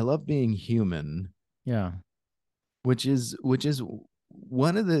matters. I love being human. Yeah. Which is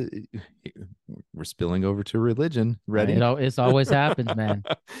one of the, we're spilling over to religion. Ready? It always happens, man.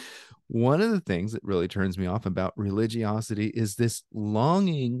 One of the things that really turns me off about religiosity is this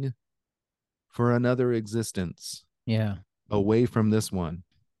longing for another existence. Yeah. Away from this one.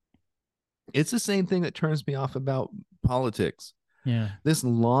 It's the same thing that turns me off about politics. Yeah. This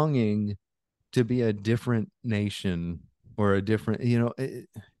longing to be a different nation or a different,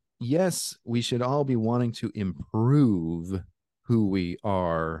 yes, we should all be wanting to improve who we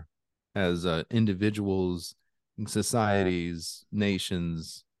are as individuals, societies,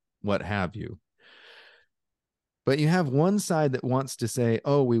 nations, what have you. But you have one side that wants to say,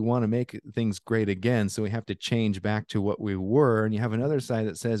 oh, we want to make things great again, so we have to change back to what we were. And you have another side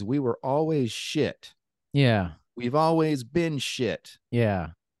that says, we were always shit. Yeah. We've always been shit. Yeah.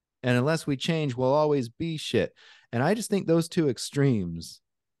 And unless we change, we'll always be shit. And I just think those two extremes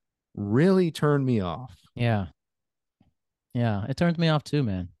really turn me off. Yeah. Yeah. It turns me off too,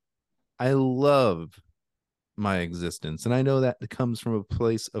 man. I love my existence, and I know that comes from a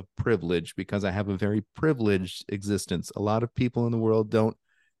place of privilege because I have a very privileged existence. A lot of people in the world don't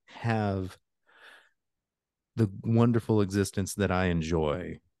have the wonderful existence that I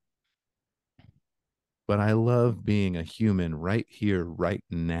enjoy, but I love being a human right here, right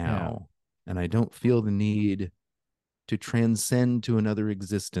now. And I don't feel the need to transcend to another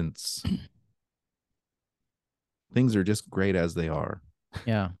existence. Things are just great as they are.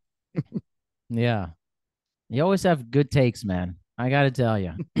 Yeah. You always have good takes, man. I got to tell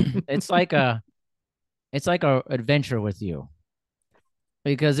you, it's like a adventure with you,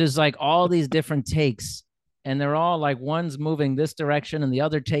 because there's like all these different takes and they're all like, one's moving this direction and the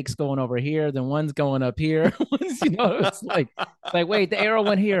other take's going over here, then one's going up here. It's like wait, the arrow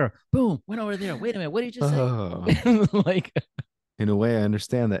went here, boom, went over there, wait a minute, what did you just say? Like, in a way, I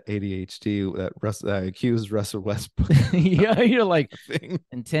understand that ADHD that accused Russell Westbrook. Yeah, you're like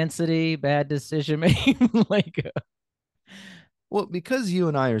intensity, bad decision making. Like, well, because you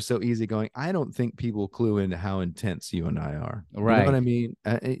and I are so easygoing, I don't think people clue into how intense you and I are. Right. You know what I mean?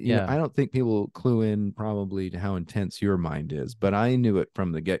 Yeah. I don't think people clue in probably to how intense your mind is, but I knew it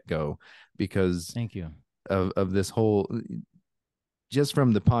from the get-go because thank you of this whole, just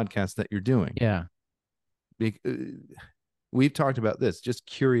from the podcast that you're doing. Yeah. We've talked about this, just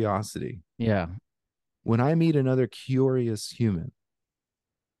curiosity. Yeah. When I meet another curious human,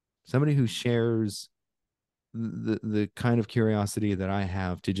 somebody who shares the kind of curiosity that I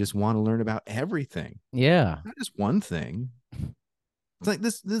have to just want to learn about everything. Yeah. Not just one thing. It's like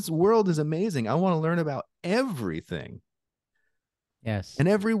this world is amazing. I want to learn about everything. Yes. And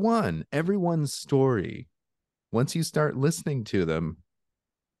everyone's story. Once you start listening to them,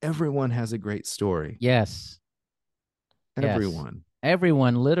 everyone has a great story. Yes.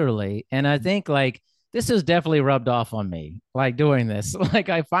 Everyone literally. And I think like this has definitely rubbed off on me, like doing this. Like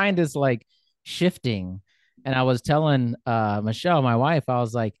I find this like shifting. And I was telling Michelle, my wife, I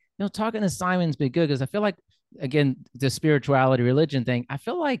was like, talking to Simon's been good because I feel like, again, the spirituality, religion thing, I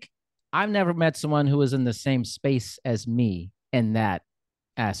feel like I've never met someone who was in the same space as me in that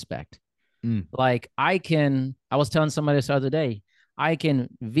aspect. Like I was telling somebody this other day, I can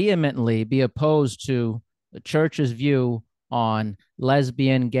vehemently be opposed to the church's view on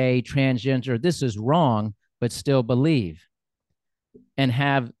lesbian, gay, transgender, this is wrong, but still believe and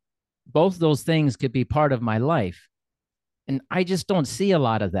have both those things could be part of my life. And I just don't see a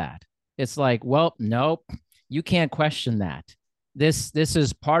lot of that. It's like, well, nope, you can't question that. This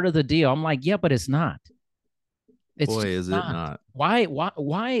is part of the deal. I'm like, yeah, but it's not. It's Boy, is not. It not. Why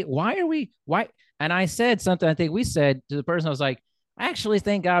are we, why? And I said something, I think we said to the person, I was like, I actually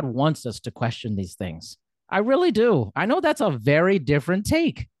think God wants us to question these things. I really do. I know that's a very different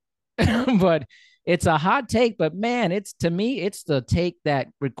take, but it's a hot take, but man, to me, it's the take that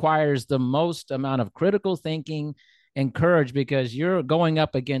requires the most amount of critical thinking and courage because you're going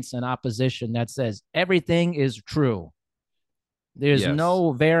up against an opposition that says everything is true. There's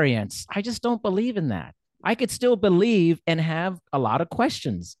no variance. I just don't believe in that. I could still believe and have a lot of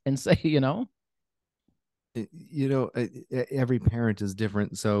questions and say, every parent is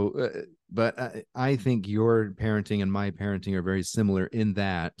different. So, but I think your parenting and my parenting are very similar in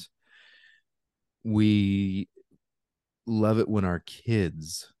that we love it when our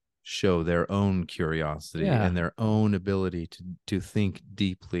kids show their own curiosity and their own ability to think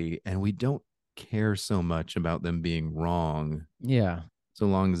deeply, and we don't care so much about them being wrong. Yeah. So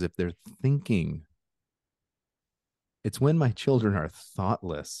long as if they're thinking. It's when my children are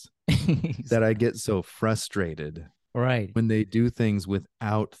thoughtless that I get so frustrated. Right. When they do things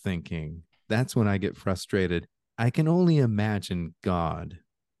without thinking, that's when I get frustrated. I can only imagine God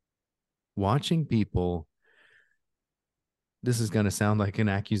watching people. This is going to sound like an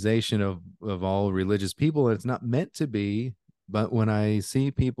accusation of all religious people. It's not meant to be. But when I see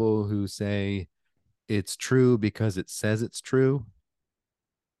people who say it's true because it says it's true,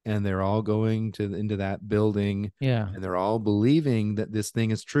 and they're all going into that building, and they're all believing that this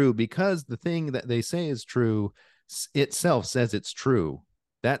thing is true because the thing that they say is true itself says it's true.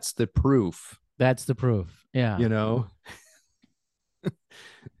 That's the proof. Yeah.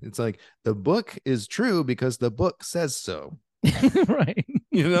 It's like the book is true because the book says so. Right.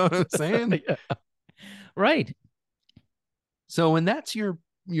 You know what I'm saying? Yeah. Right. So when that's your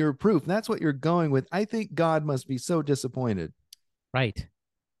proof, that's what you're going with. I think God must be so disappointed. Right.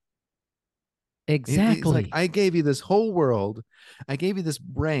 Exactly. He's like, I gave you this whole world. I gave you this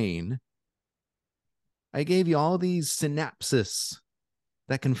brain. I gave you all these synapses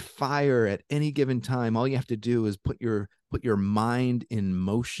that can fire at any given time. All you have to do is put your mind in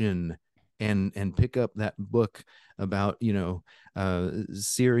motion and pick up that book about,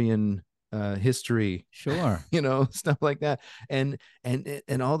 Syrian history. Sure. Stuff like that. And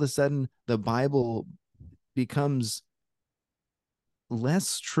all of a sudden the Bible becomes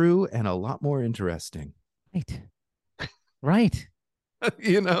less true and a lot more interesting. Right. I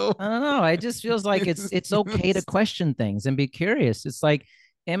don't know. It just feels like it's okay to question things and be curious. It's like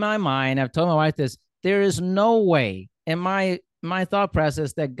in my mind, I've told my wife this, there is no way in my thought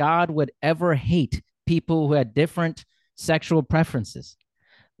process that God would ever hate people who had different sexual preferences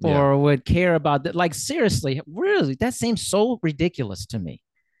or would care about that. Like, seriously, really, that seems so ridiculous to me.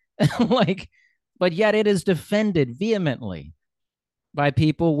 But yet it is defended vehemently by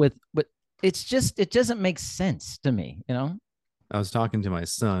people with it doesn't make sense to me, you know? I was talking to my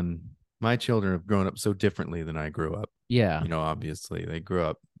son. My children have grown up so differently than I grew up. Yeah. You know, obviously they grew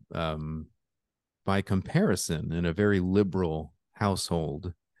up by comparison in a very liberal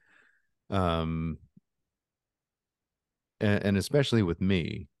household. And especially with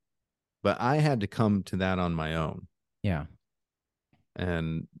me, but I had to come to that on my own. Yeah.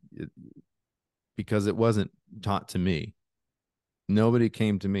 And because it wasn't taught to me, nobody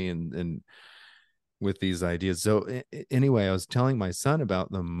came to me and with these ideas. So anyway, I was telling my son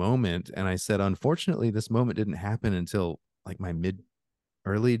about the moment, and I said, unfortunately, this moment didn't happen until like my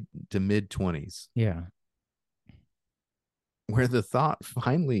early to mid 20s. Yeah. Where the thought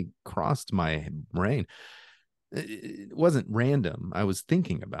finally crossed my brain. It wasn't random. I was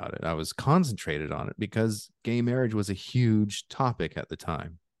thinking about it. I was concentrated on it because gay marriage was a huge topic at the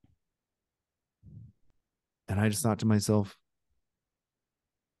time. And I just thought to myself,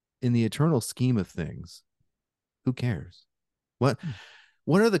 in the eternal scheme of things, who cares? What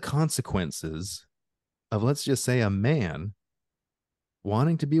are the consequences of, let's just say, a man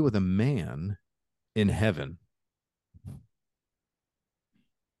wanting to be with a man in heaven?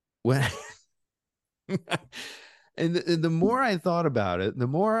 When and the more I thought about it, the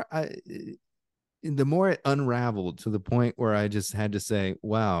more it unraveled to the point where I just had to say,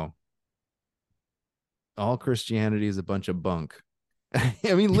 wow, all Christianity is a bunch of bunk.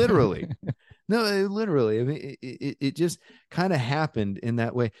 I mean, literally. No, literally. I mean, it just kind of happened in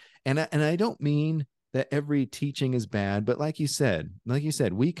that way. And I don't mean that every teaching is bad, but like you said,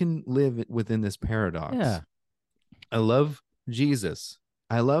 we can live within this paradox. Yeah. I love Jesus.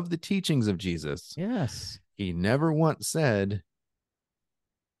 I love the teachings of Jesus. Yes. He never once said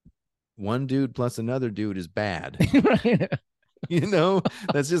one dude plus another dude is bad. Right. You know,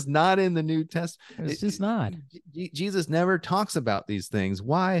 that's just not in the New Testament. It's just not. Jesus never talks about these things.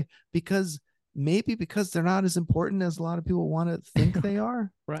 Why? Because they're not as important as a lot of people want to think they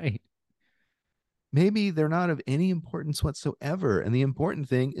are. Right. Maybe they're not of any importance whatsoever. And the important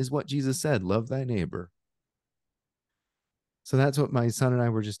thing is what Jesus said, love thy neighbor. So that's what my son and I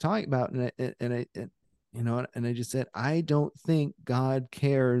were just talking about. And I just said, I don't think God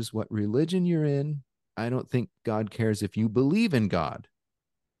cares what religion you're in. I don't think God cares if you believe in God,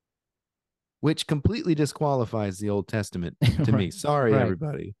 which completely disqualifies the Old Testament to me. Sorry, right.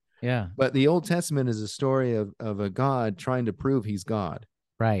 everybody. Yeah. But the Old Testament is a story of a God trying to prove he's God.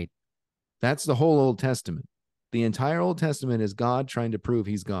 Right. That's the whole Old Testament. The entire Old Testament is God trying to prove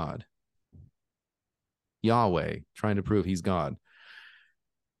he's God. Yahweh trying to prove he's God.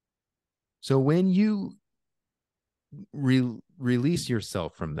 So when you release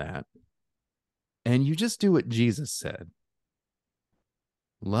yourself from that and you just do what Jesus said,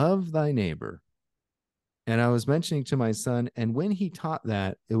 love thy neighbor. And I was mentioning to my son, and when he taught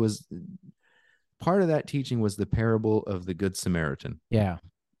that, it was part of that teaching was the parable of the Good Samaritan. Yeah.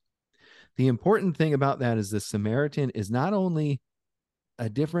 The important thing about that is the Samaritan is not only a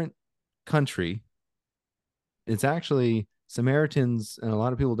different country, it's actually Samaritans, and a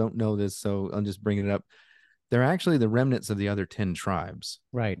lot of people don't know this, so I'm just bringing it up. They're actually the remnants of the other 10 tribes.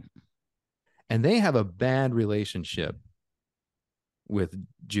 Right. And they have a bad relationship with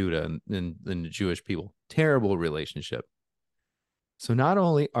Judah and the Jewish people. Terrible relationship. So not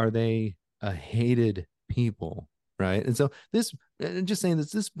only are they a hated people, right? And so this, just saying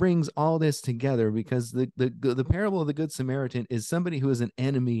this brings all this together because the parable of the Good Samaritan is somebody who is an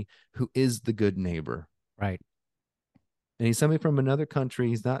enemy who is the good neighbor. Right. And he's somebody from another country.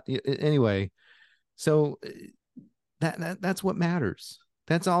 He's not, anyway. So that's what matters.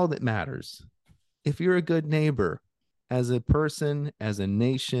 That's all that matters. If you're a good neighbor, as a person, as a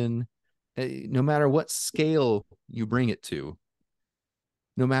nation, no matter what scale you bring it to,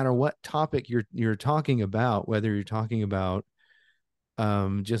 no matter what topic you're talking about, whether you're talking about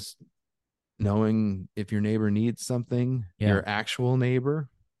just knowing if your neighbor needs something, your actual neighbor,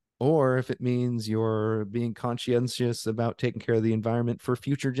 or if it means you're being conscientious about taking care of the environment for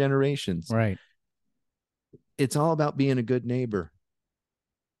future generations. Right. It's all about being a good neighbor.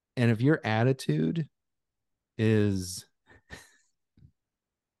 And if your attitude is,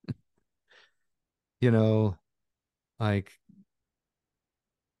 like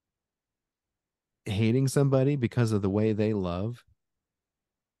hating somebody because of the way they love,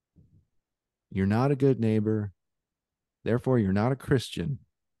 you're not a good neighbor. Therefore, you're not a Christian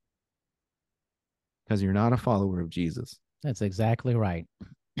because you're not a follower of Jesus. That's exactly right.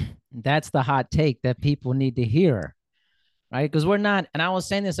 That's the hot take that people need to hear, right? Because we're not, and I was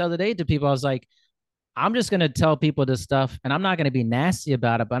saying this the other day to people, I was like, I'm just going to tell people this stuff and I'm not going to be nasty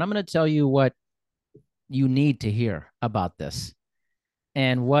about it, but I'm going to tell you what you need to hear about this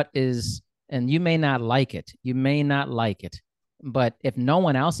and what is And you may not like it. You may not like it. But if no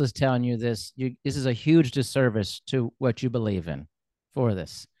one else is telling you this, this is a huge disservice to what you believe in for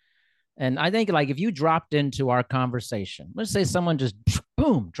this. And I think like if you dropped into our conversation, let's say someone just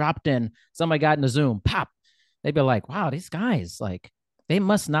boom, dropped in, somebody got in the Zoom, pop, they'd be like, wow, these guys, like, they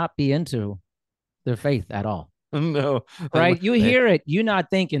must not be into their faith at all. No. Right? You hear it, you're not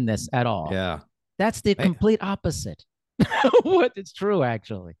thinking this at all. Yeah. That's the complete opposite. What it's true,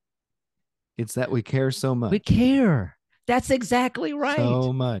 actually. It's that we care so much. We care. That's exactly right.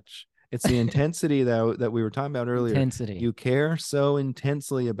 So much. It's the intensity that we were talking about earlier. Intensity. You care so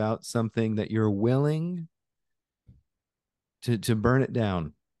intensely about something that you're willing to burn it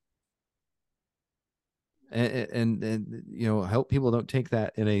down. And you know, I hope people don't take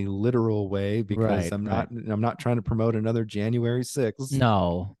that in a literal way, because I'm not trying to promote another January 6th.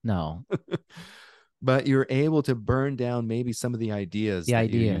 No. But you're able to burn down maybe some of the ideas you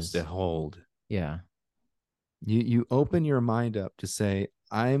used to hold. Yeah. You open your mind up to say,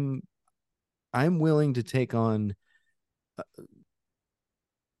 I'm willing to take on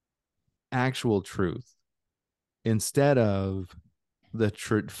actual truth instead of the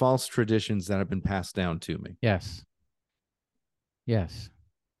false traditions that have been passed down to me. Yes.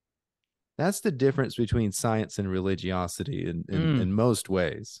 That's the difference between science and religiosity in most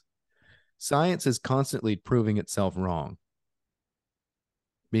ways. Science is constantly proving itself wrong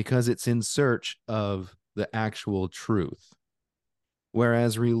because it's in search of the actual truth.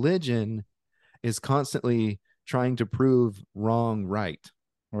 Whereas religion is constantly trying to prove wrong right.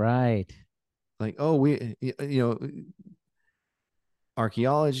 Right. Like,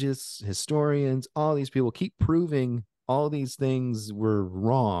 archaeologists, historians, all these people keep proving all these things were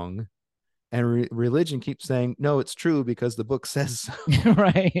wrong. And religion keeps saying, no, it's true because the book says so.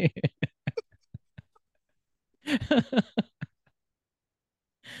 Right.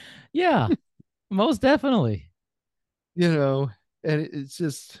 Yeah, most definitely. And it's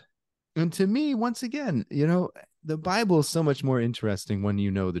just, and to me, once again, the Bible is so much more interesting when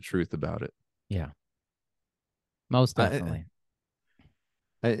you know the truth about it. Yeah, most definitely.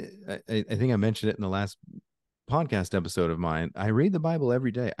 I think I mentioned it in the last podcast episode of mine. I read the Bible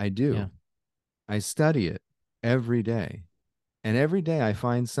every day. I do. Yeah. I study it every day. And every day I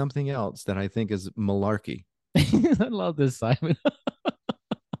find something else that I think is malarkey. I love this, Simon.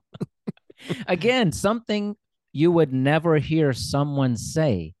 Again, something you would never hear someone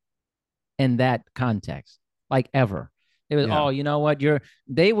say in that context, like ever. It was, oh, you know what?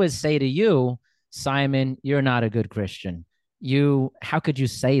 They would say to you, Simon, you're not a good Christian. How could you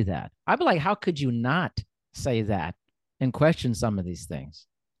say that? I'd be like, how could you not say that and question some of these things?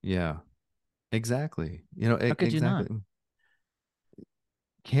 Yeah, exactly. How could you not?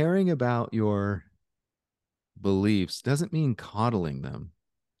 Caring about your beliefs doesn't mean coddling them.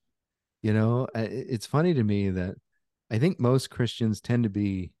 It's funny to me that I think most Christians tend to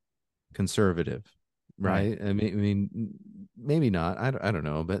be conservative, right? I mean, maybe not. I don't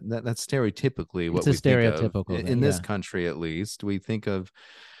know, but that's stereotypically what we think of in this country. At least we think of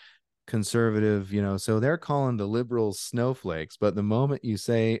conservative, so they're calling the liberals snowflakes. But the moment you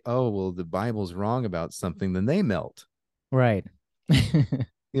say, "Oh, well, the Bible's wrong about something," then they melt. Right.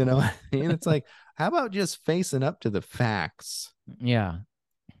 It's like, how about just facing up to the facts? Yeah.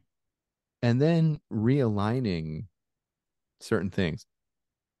 And then realigning certain things.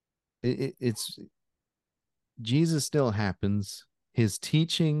 It's Jesus still happens. His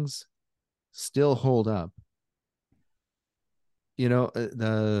teachings still hold up.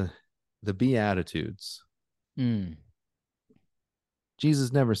 The Beatitudes.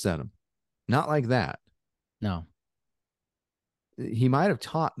 Jesus never said them. Not like that. No. He might have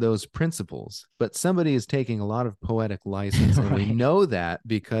taught those principles, but somebody is taking a lot of poetic license. And we know that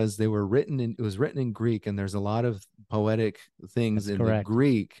because it was written in Greek, and there's a lot of poetic things the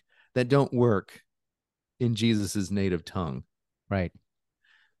Greek that don't work in Jesus's native tongue. Right.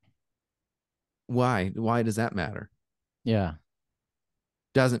 Why does that matter? Yeah.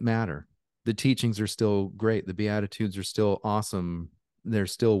 Doesn't matter. The teachings are still great. The Beatitudes are still awesome. They're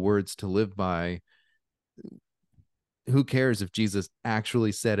still words to live by. Who cares if Jesus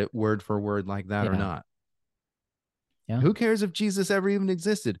actually said it word for word like that or not? Yeah. Who cares if Jesus ever even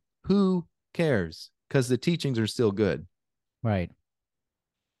existed? Who cares? Because the teachings are still good. Right.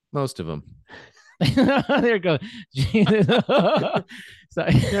 Most of them. There it goes.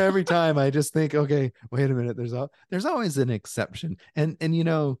 Every time I just think, okay, wait a minute. There's always an exception, and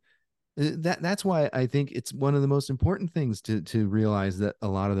that's why I think it's one of the most important things to realize that a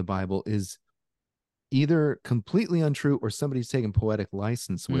lot of the Bible is either completely untrue or somebody's taking poetic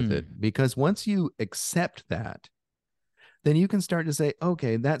license with it. Because once you accept that, then you can start to say,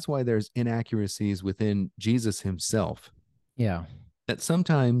 okay, that's why there's inaccuracies within Jesus himself. Yeah. That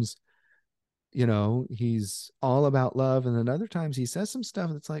sometimes, he's all about love. And then other times he says some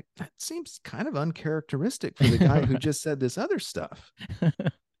stuff that's like, that seems kind of uncharacteristic for the guy who just said this other stuff.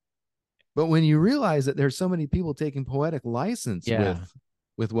 But when you realize that there's so many people taking poetic license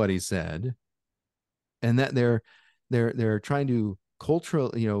with what he said, and that they're trying to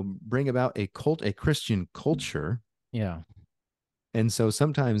bring about a Christian culture. Yeah. And so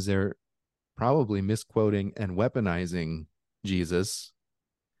sometimes they're probably misquoting and weaponizing Jesus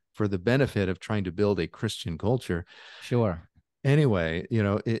for the benefit of trying to build a Christian culture. Sure. Anyway,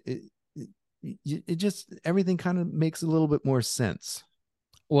 it just, everything kind of makes a little bit more sense.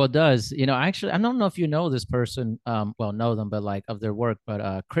 Well, it does. Actually, I don't know if you know this person, know them, but like of their work,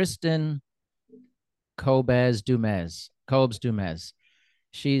 but Kristen Kobes Dumez.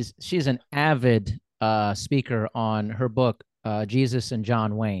 She's an avid speaker on her book, Jesus and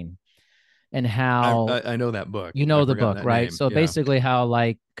John Wayne, and how I know that book. You know the book, right? Name. So basically how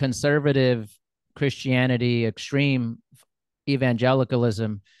like conservative Christianity, extreme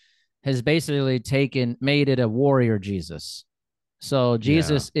evangelicalism has basically made it a warrior Jesus. So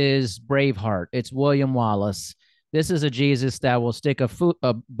Jesus is Braveheart. It's William Wallace. This is a Jesus that will stick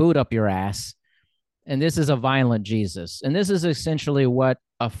a boot up your ass. And this is a violent Jesus. And this is essentially what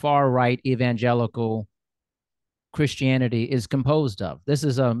a far right evangelical Christianity is composed of. This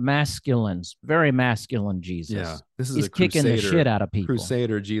is a very masculine Jesus. Yeah, this is He's kicking the shit out of people.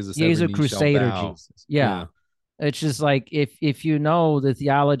 Crusader Jesus. He's a crusader Jesus. Yeah. It's just like if you know the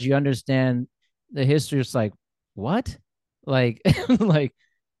theology, you understand the history. It's like, what? Like,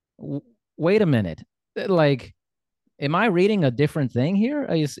 wait a minute. Like, am I reading a different thing here?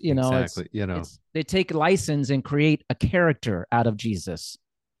 Exactly. They take license and create a character out of Jesus.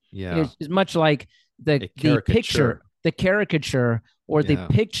 Yeah. It's much like the caricature or the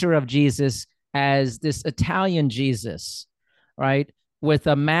picture of Jesus as this Italian Jesus, right? With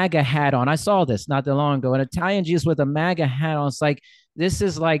a MAGA hat on. I saw this not that long ago. An Italian Jesus with a MAGA hat on. It's like, this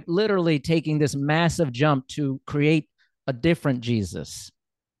is like literally taking this massive jump to create a different Jesus.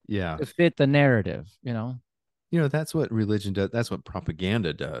 Yeah. To fit the narrative, that's what religion does. That's what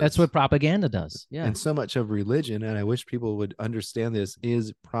propaganda does. That's what propaganda does. Yeah. And so much of religion, and I wish people would understand this,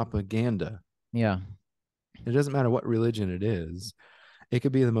 is propaganda. Yeah. It doesn't matter what religion it is. It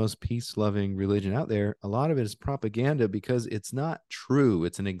could be the most peace-loving religion out there. A lot of it is propaganda because it's not true.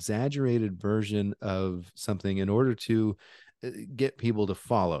 It's an exaggerated version of something in order to get people to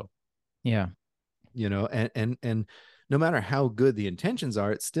follow. Yeah. And no matter how good the intentions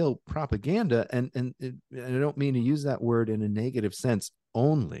are, it's still propaganda. And I don't mean to use that word in a negative sense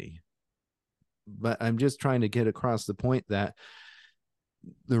only, but I'm just trying to get across the point that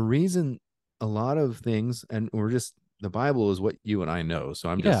the reason a lot of things, and the Bible is what you and I know. So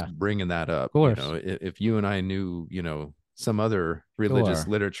I'm just bringing that up. Of course. If you and I knew, some other religious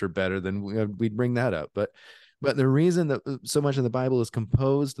literature better, then we'd bring that up. But the reason that so much of the Bible is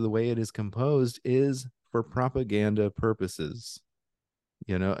composed the way it is composed is for propaganda purposes.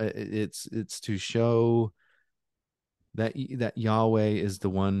 It's to show that Yahweh is the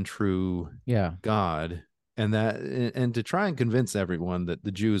one true God, and to try and convince everyone that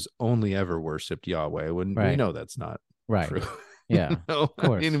the Jews only ever worshipped Yahweh when we know that's not true. Yeah. Of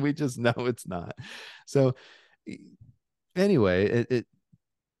course. I mean, we just know it's not. So anyway,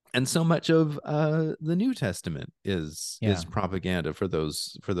 and so much of the New Testament is propaganda for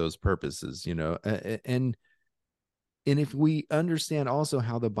those purposes, and if we understand also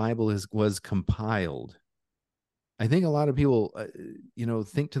how the Bible was compiled, I think a lot of people,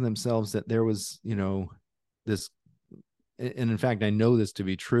 think to themselves that there was, this, and in fact, I know this to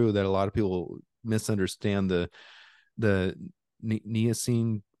be true, that a lot of people misunderstand the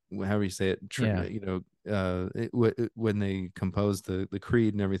Nicene, however you say it, when they composed the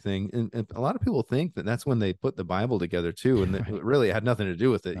creed and everything, and a lot of people think that that's when they put the Bible together too, and it really had nothing to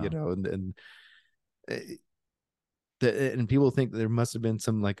do with it, and people think there must have been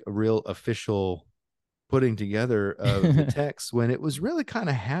some like a real official putting together of the text when it was really kind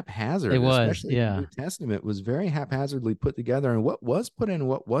of haphazard. It was, especially the New Testament was very haphazardly put together, and what was put in,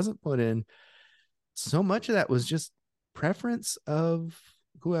 what wasn't put in, so much of that was just preference of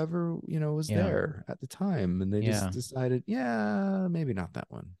whoever was there at the time, and they just decided, maybe not that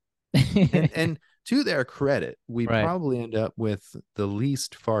one. and to their credit, we probably end up with the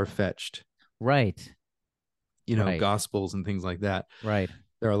least far-fetched gospels and things like that.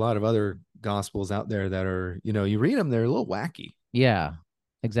 There are a lot of other gospels out there that are, you read them, they're a little wacky. Yeah,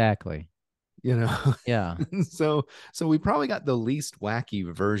 exactly. So we probably got the least wacky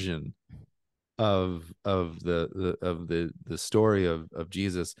version the story of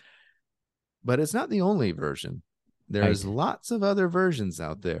Jesus, but it's not the only version. There's lots of other versions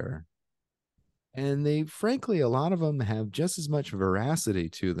out there, and they, frankly, a lot of them have just as much veracity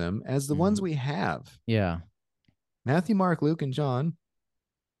to them as the ones we have. Yeah. Matthew, Mark, Luke, and John,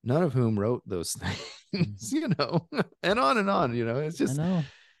 none of whom wrote those things, you know, and on, you know. It's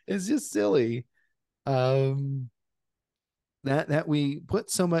just silly. That we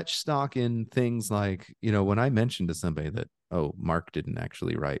put so much stock in things like, you know, when I mentioned to somebody that, oh, Mark didn't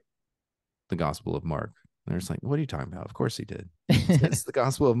actually write the Gospel of Mark, they're just like, what are you talking about? Of course he did. It's the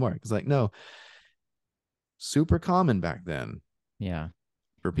Gospel of Mark. It's like, no, super common back then. Yeah.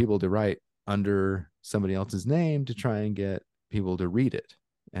 For people to write under somebody else's name to try and get people to read it.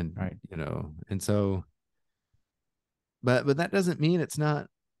 And, you know, and so, but that doesn't mean it's not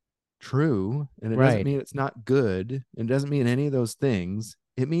true, and it doesn't mean it's not good, and it doesn't mean any of those things.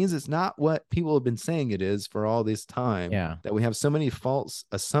 It means it's not what people have been saying it is for all this time. Yeah. That we have so many false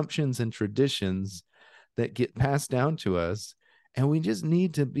assumptions and traditions that get passed down to us, and we just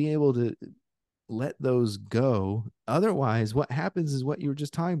need to be able to let those go. Otherwise, what happens is what you were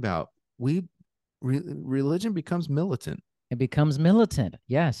just talking about. Religion becomes militant. It becomes militant.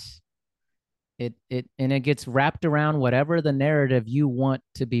 Yes. And it gets wrapped around whatever the narrative you want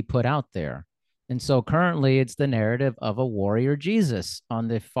to be put out there. And so currently it's the narrative of a warrior Jesus on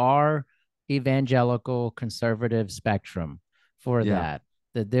the far evangelical conservative spectrum for that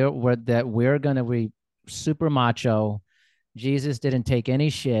we're going to be super macho. Jesus didn't take any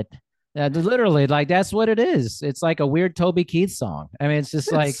shit. Literally, like, that's what it is. It's like a weird Toby Keith song. I mean, it's just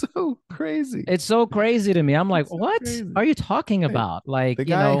like so crazy. It's so crazy to me. I'm like, what are you talking about? Like the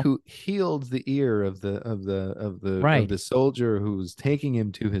guy who healed the ear of the soldier who was taking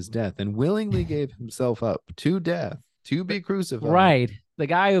him to his death and willingly gave himself up to death to be crucified. Right. The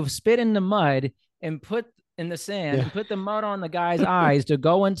guy who spit in the mud and put in the sand and put the mud on the guy's eyes to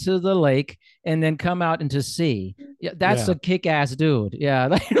go into the lake and then come out into sea. Yeah, that's a kick-ass dude.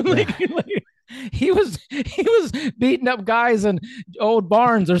 Yeah. He was beating up guys in old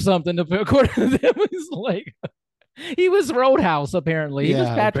barns or something. According to them, he was Roadhouse. Apparently, he was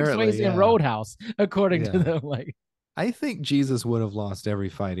Patrick Swayze in Roadhouse. According to them, like, I think Jesus would have lost every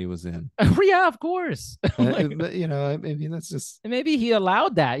fight he was in. Yeah, of course. But, you know, I mean, that's just, maybe he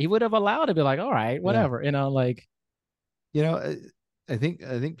allowed that. He would have allowed to be like, all right, whatever. You know, like, you know, I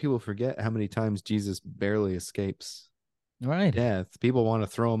think people forget how many times Jesus barely escapes death. People want to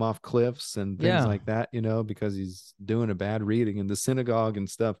throw him off cliffs and things like that, you know, because he's doing a bad reading in the synagogue and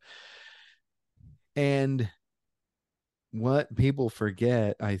stuff. And what people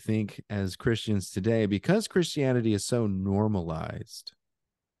forget, I think, as Christians today, because Christianity is so normalized,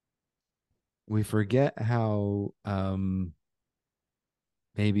 we forget how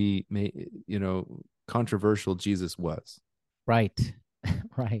maybe controversial Jesus was. Right.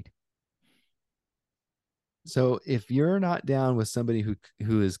 So if you're not down with somebody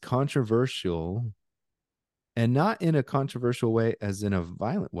who is controversial, and not in a controversial way as in a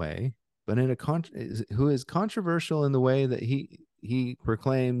violent way, but in who is controversial in the way that he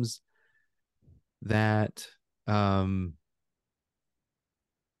proclaims that that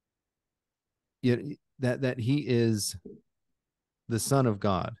he is the Son of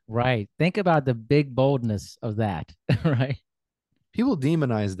God. Right. Think about the big boldness of that. Right. People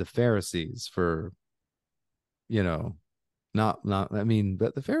demonize the Pharisees for, you know, but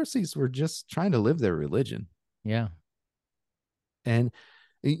the Pharisees were just trying to live their religion. Yeah. And,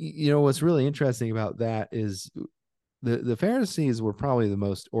 you know, what's really interesting about that is the Pharisees were probably the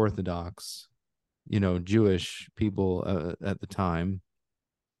most orthodox, you know, Jewish people at the time.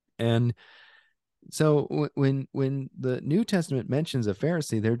 And so when the New Testament mentions a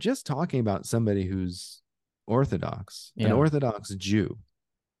Pharisee, they're just talking about somebody who's orthodox, an Orthodox Jew.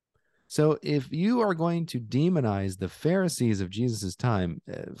 So if you are going to demonize the Pharisees of Jesus's time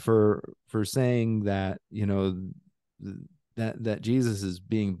for saying that, you know, that Jesus is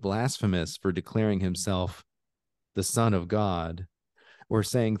being blasphemous for declaring himself the Son of God, or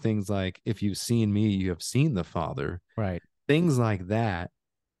saying things like, if you've seen me, you have seen the Father, right? Things like that,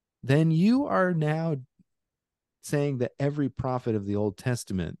 then you are now saying that every prophet of the Old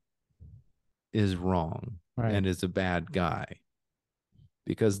Testament is wrong and is a bad guy,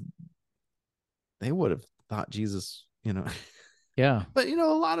 because they would have thought Jesus, you know. Yeah. But, you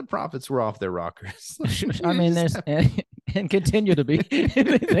know, a lot of prophets were off their rockers. I mean, there's and continue to be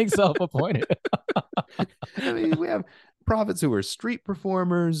anything self-appointed. I mean, we have prophets who were street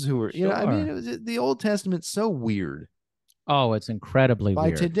performers, who were, you know, I mean, the Old Testament's so weird. Oh, it's incredibly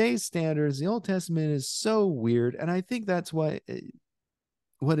weird. By today's standards, the Old Testament is so weird. And I think that's why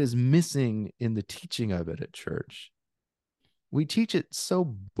what is missing in the teaching of it at church. We teach it so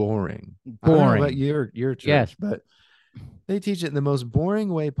boring. I don't know about your church, yes. but they teach it in the most boring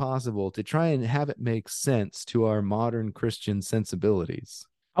way possible to try and have it make sense to our modern Christian sensibilities.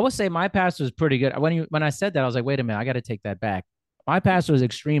 I would say my pastor is pretty good. When I said that, I was like, wait a minute, I got to take that back. My pastor is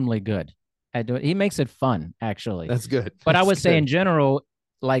extremely good at doing. He makes it fun, actually. That's good. But I would say in general,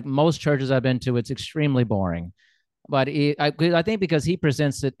 like most churches I've been to, it's extremely boring. But I think because he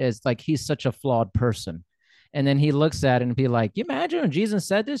presents it as like he's such a flawed person. And then he looks at it and be like, you imagine when Jesus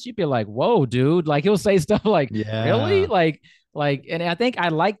said this? You'd be like, whoa, dude. Like he'll say stuff like, really? Like, and I think I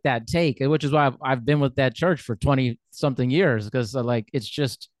like that take, which is why I've been with that church for 20 something years, because like, it's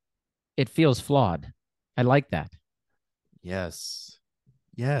just, it feels flawed. I like that. Yes.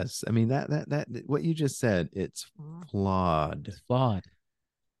 Yes. I mean, that what you just said, it's flawed. It's flawed.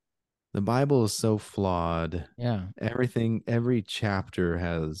 The Bible is so flawed. Yeah. Every chapter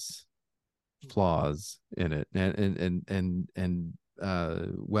has flaws in it, and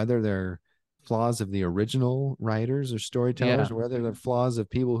whether they're flaws of the original writers or storytellers, or whether they're flaws of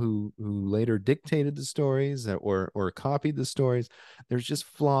people who later dictated the stories or copied the stories, there's just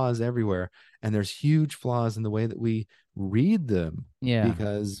flaws everywhere, and there's huge flaws in the way that we read them,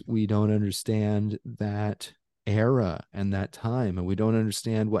 because we don't understand that era and that time, and we don't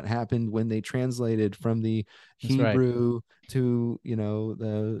understand what happened when they translated from the Hebrew to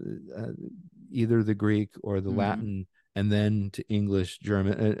the either the Greek or the Latin, and then to English,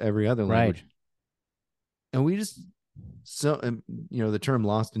 German, every other language. And we just the term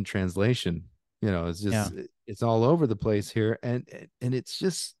lost in translation, it's just it's all over the place here, and it's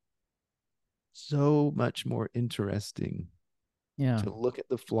just so much more interesting to look at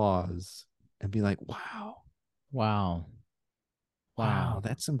the flaws and be like, wow,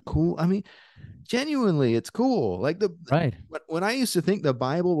 that's some cool. I mean, genuinely, it's cool. Like when I used to think the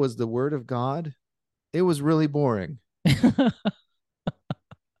Bible was the word of God, it was really boring.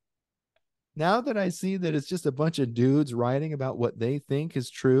 Now that I see that it's just a bunch of dudes writing about what they think is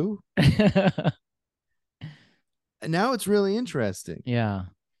true, and now it's really interesting. Yeah.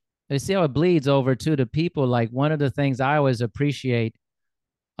 You see how it bleeds over to the people. Like one of the things I always appreciate,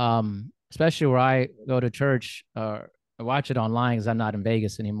 especially where I go to church or watch it online because I'm not in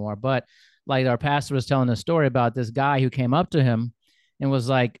Vegas anymore, but like our pastor was telling a story about this guy who came up to him and was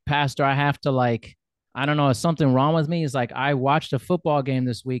like, Pastor, I have to I don't know, is something wrong with me? He's like, I watched a football game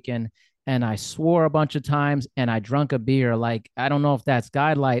this weekend and I swore a bunch of times and I drank a beer. Like, I don't know if that's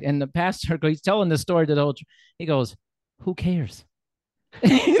guidelight. And the pastor, he's telling the story to the whole, he goes, who cares?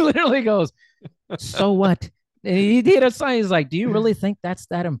 He literally goes, so what? And he did a sign. He's like, do you really think that's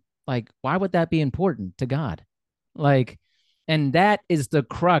that? Like, why would that be important to God? Like, and that is the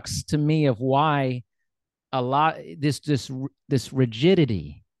crux to me of why a lot, this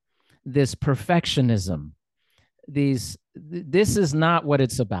rigidity, this perfectionism, this is not what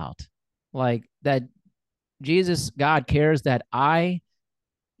it's about. Like that God cares that I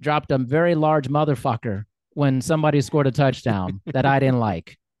dropped a very large motherfucker when somebody scored a touchdown that I didn't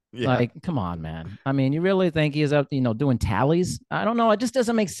like. Like, come on, man. I mean, you really think he's up, doing tallies? I don't know. It just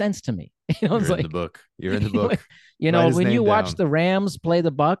doesn't make sense to me. You're in the book. You're in the book. When you watch the Rams play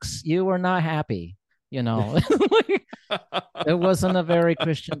the Bucks, you were not happy. It wasn't a very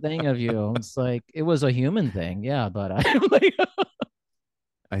Christian thing of you. It's like, it was a human thing. Yeah. But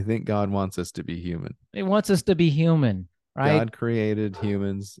I think God wants us to be human. He wants us to be human, right? God created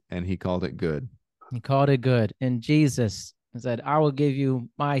humans and he called it good. He called it good. And Jesus said, I will give you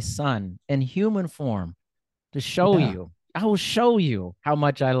my son in human form to show you. I will show you how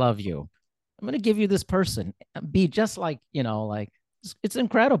much I love you. I'm going to give you this person. Be just like, it's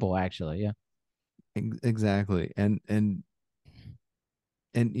incredible, actually. Yeah. Exactly. And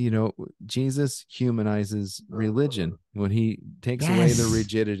Jesus humanizes religion when he takes away the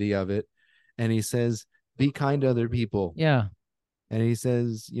rigidity of it, and he says, be kind to other people. Yeah. And he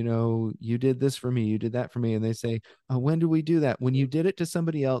says, you did this for me, you did that for me. And they say, oh, when do we do that? When you did it to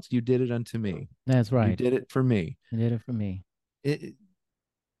somebody else, you did it unto me. That's right. You did it for me. You did it for me.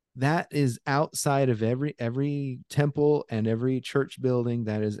 That is outside of every temple and every church building.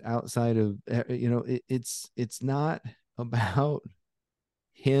 That is outside of, it's not about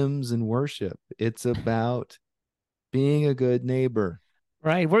hymns and worship. It's about being a good neighbor.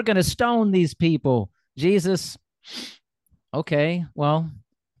 Right. We're going to stone these people. Jesus. Okay. Well,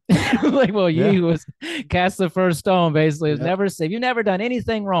 you was cast the first stone, basically. Never say, you've never done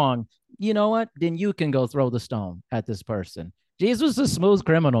anything wrong. You know what? Then you can go throw the stone at this person. Jesus was a smooth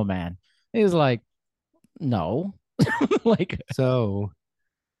criminal, man. He was like, no. So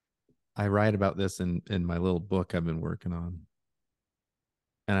I write about this in my little book I've been working on.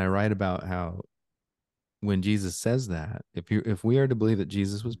 And I write about how when Jesus says that, if we are to believe that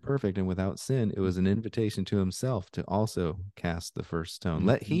Jesus was perfect and without sin, it was an invitation to himself to also cast the first stone. Mm-hmm.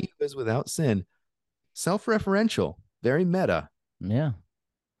 Let he who is without sin, self-referential, very meta. Yeah.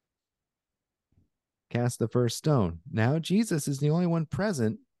 Cast the first stone. Now Jesus is the only one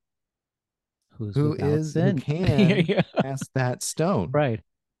present who can cast that stone. Right.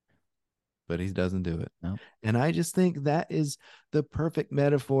 But he doesn't do it. No. And I just think that is the perfect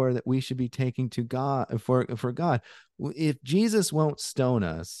metaphor that we should be taking to God for God. If Jesus won't stone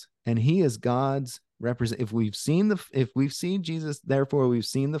us and he is God's represent, if we've seen Jesus, therefore we've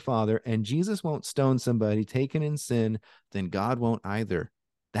seen the Father, and Jesus won't stone somebody taken in sin, then God won't either.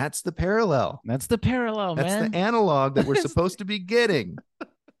 That's the parallel. That's the parallel, man. That's the analog that we're supposed to be getting.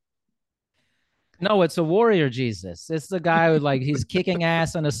 No, it's a warrior Jesus. It's the guy who he's kicking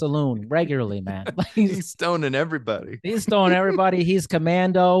ass in a saloon regularly, man. He's stoning everybody. He's stoning everybody. He's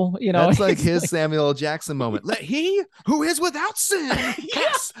commando. That's like his Samuel L. Jackson moment. Let he who is without sin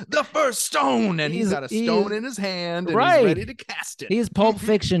cast the first stone, and he's got a stone in his hand, and he's ready to cast it. He's Pulp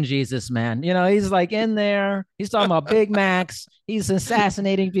Fiction Jesus, man. He's in there. He's talking about Big Macs. He's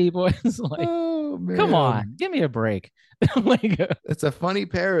assassinating people. It's oh, man. Come on, give me a break. It's a funny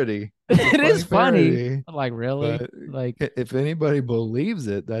parody. It is funny. Really? If anybody believes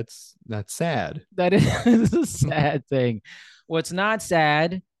it, that's sad. That is a sad thing. What's not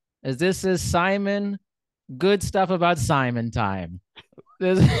sad is this is Simon. Good stuff about Simon time.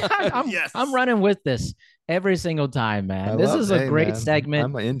 I'm running with this every single time, man. This is a great segment.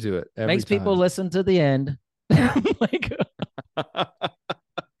 I'm into it. Makes people listen to the end.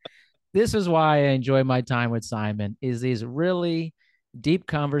 This is why I enjoy my time with Simon, is these really deep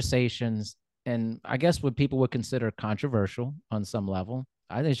conversations. And I guess what people would consider controversial on some level.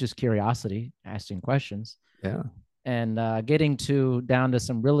 I think it's just curiosity, asking questions. Yeah. And getting down to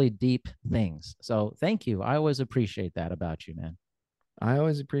some really deep things. So thank you. I always appreciate that about you, man. I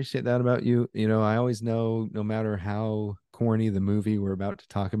always appreciate that about you. I always know, no matter how corny the movie we're about to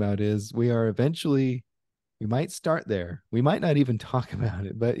talk about is, we might start there. We might not even talk about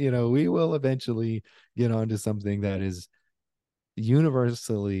it, but we will eventually get onto something that is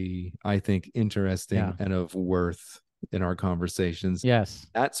universally, I think, interesting and of worth in our conversations. Yes.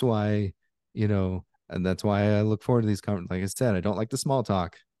 That's why, and that's why I look forward to these conversations. Like I said, I don't like the small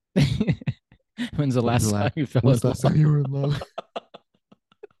talk. When's the last time you fell in love? Last time you were in love?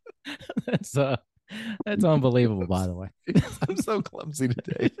 That's unbelievable, by the way. I'm so clumsy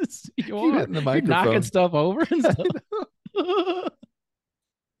today. You are hitting the microphone. You're knocking stuff over and stuff.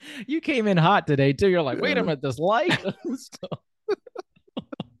 You came in hot today too. You're like, wait a minute, this light.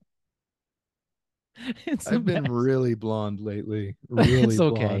 I've been really blonde lately. Really, it's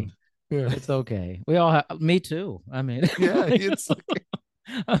okay. Blonde. Yeah. It's okay. We all have. Me too. I mean, yeah, it's okay.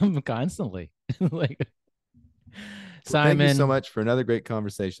 I'm constantly Simon. Thank you so much for another great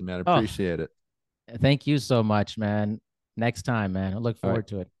conversation, man. I appreciate it. Thank you so much, man. Next time, man. I look forward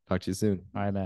to it. Talk to you soon. All right, man.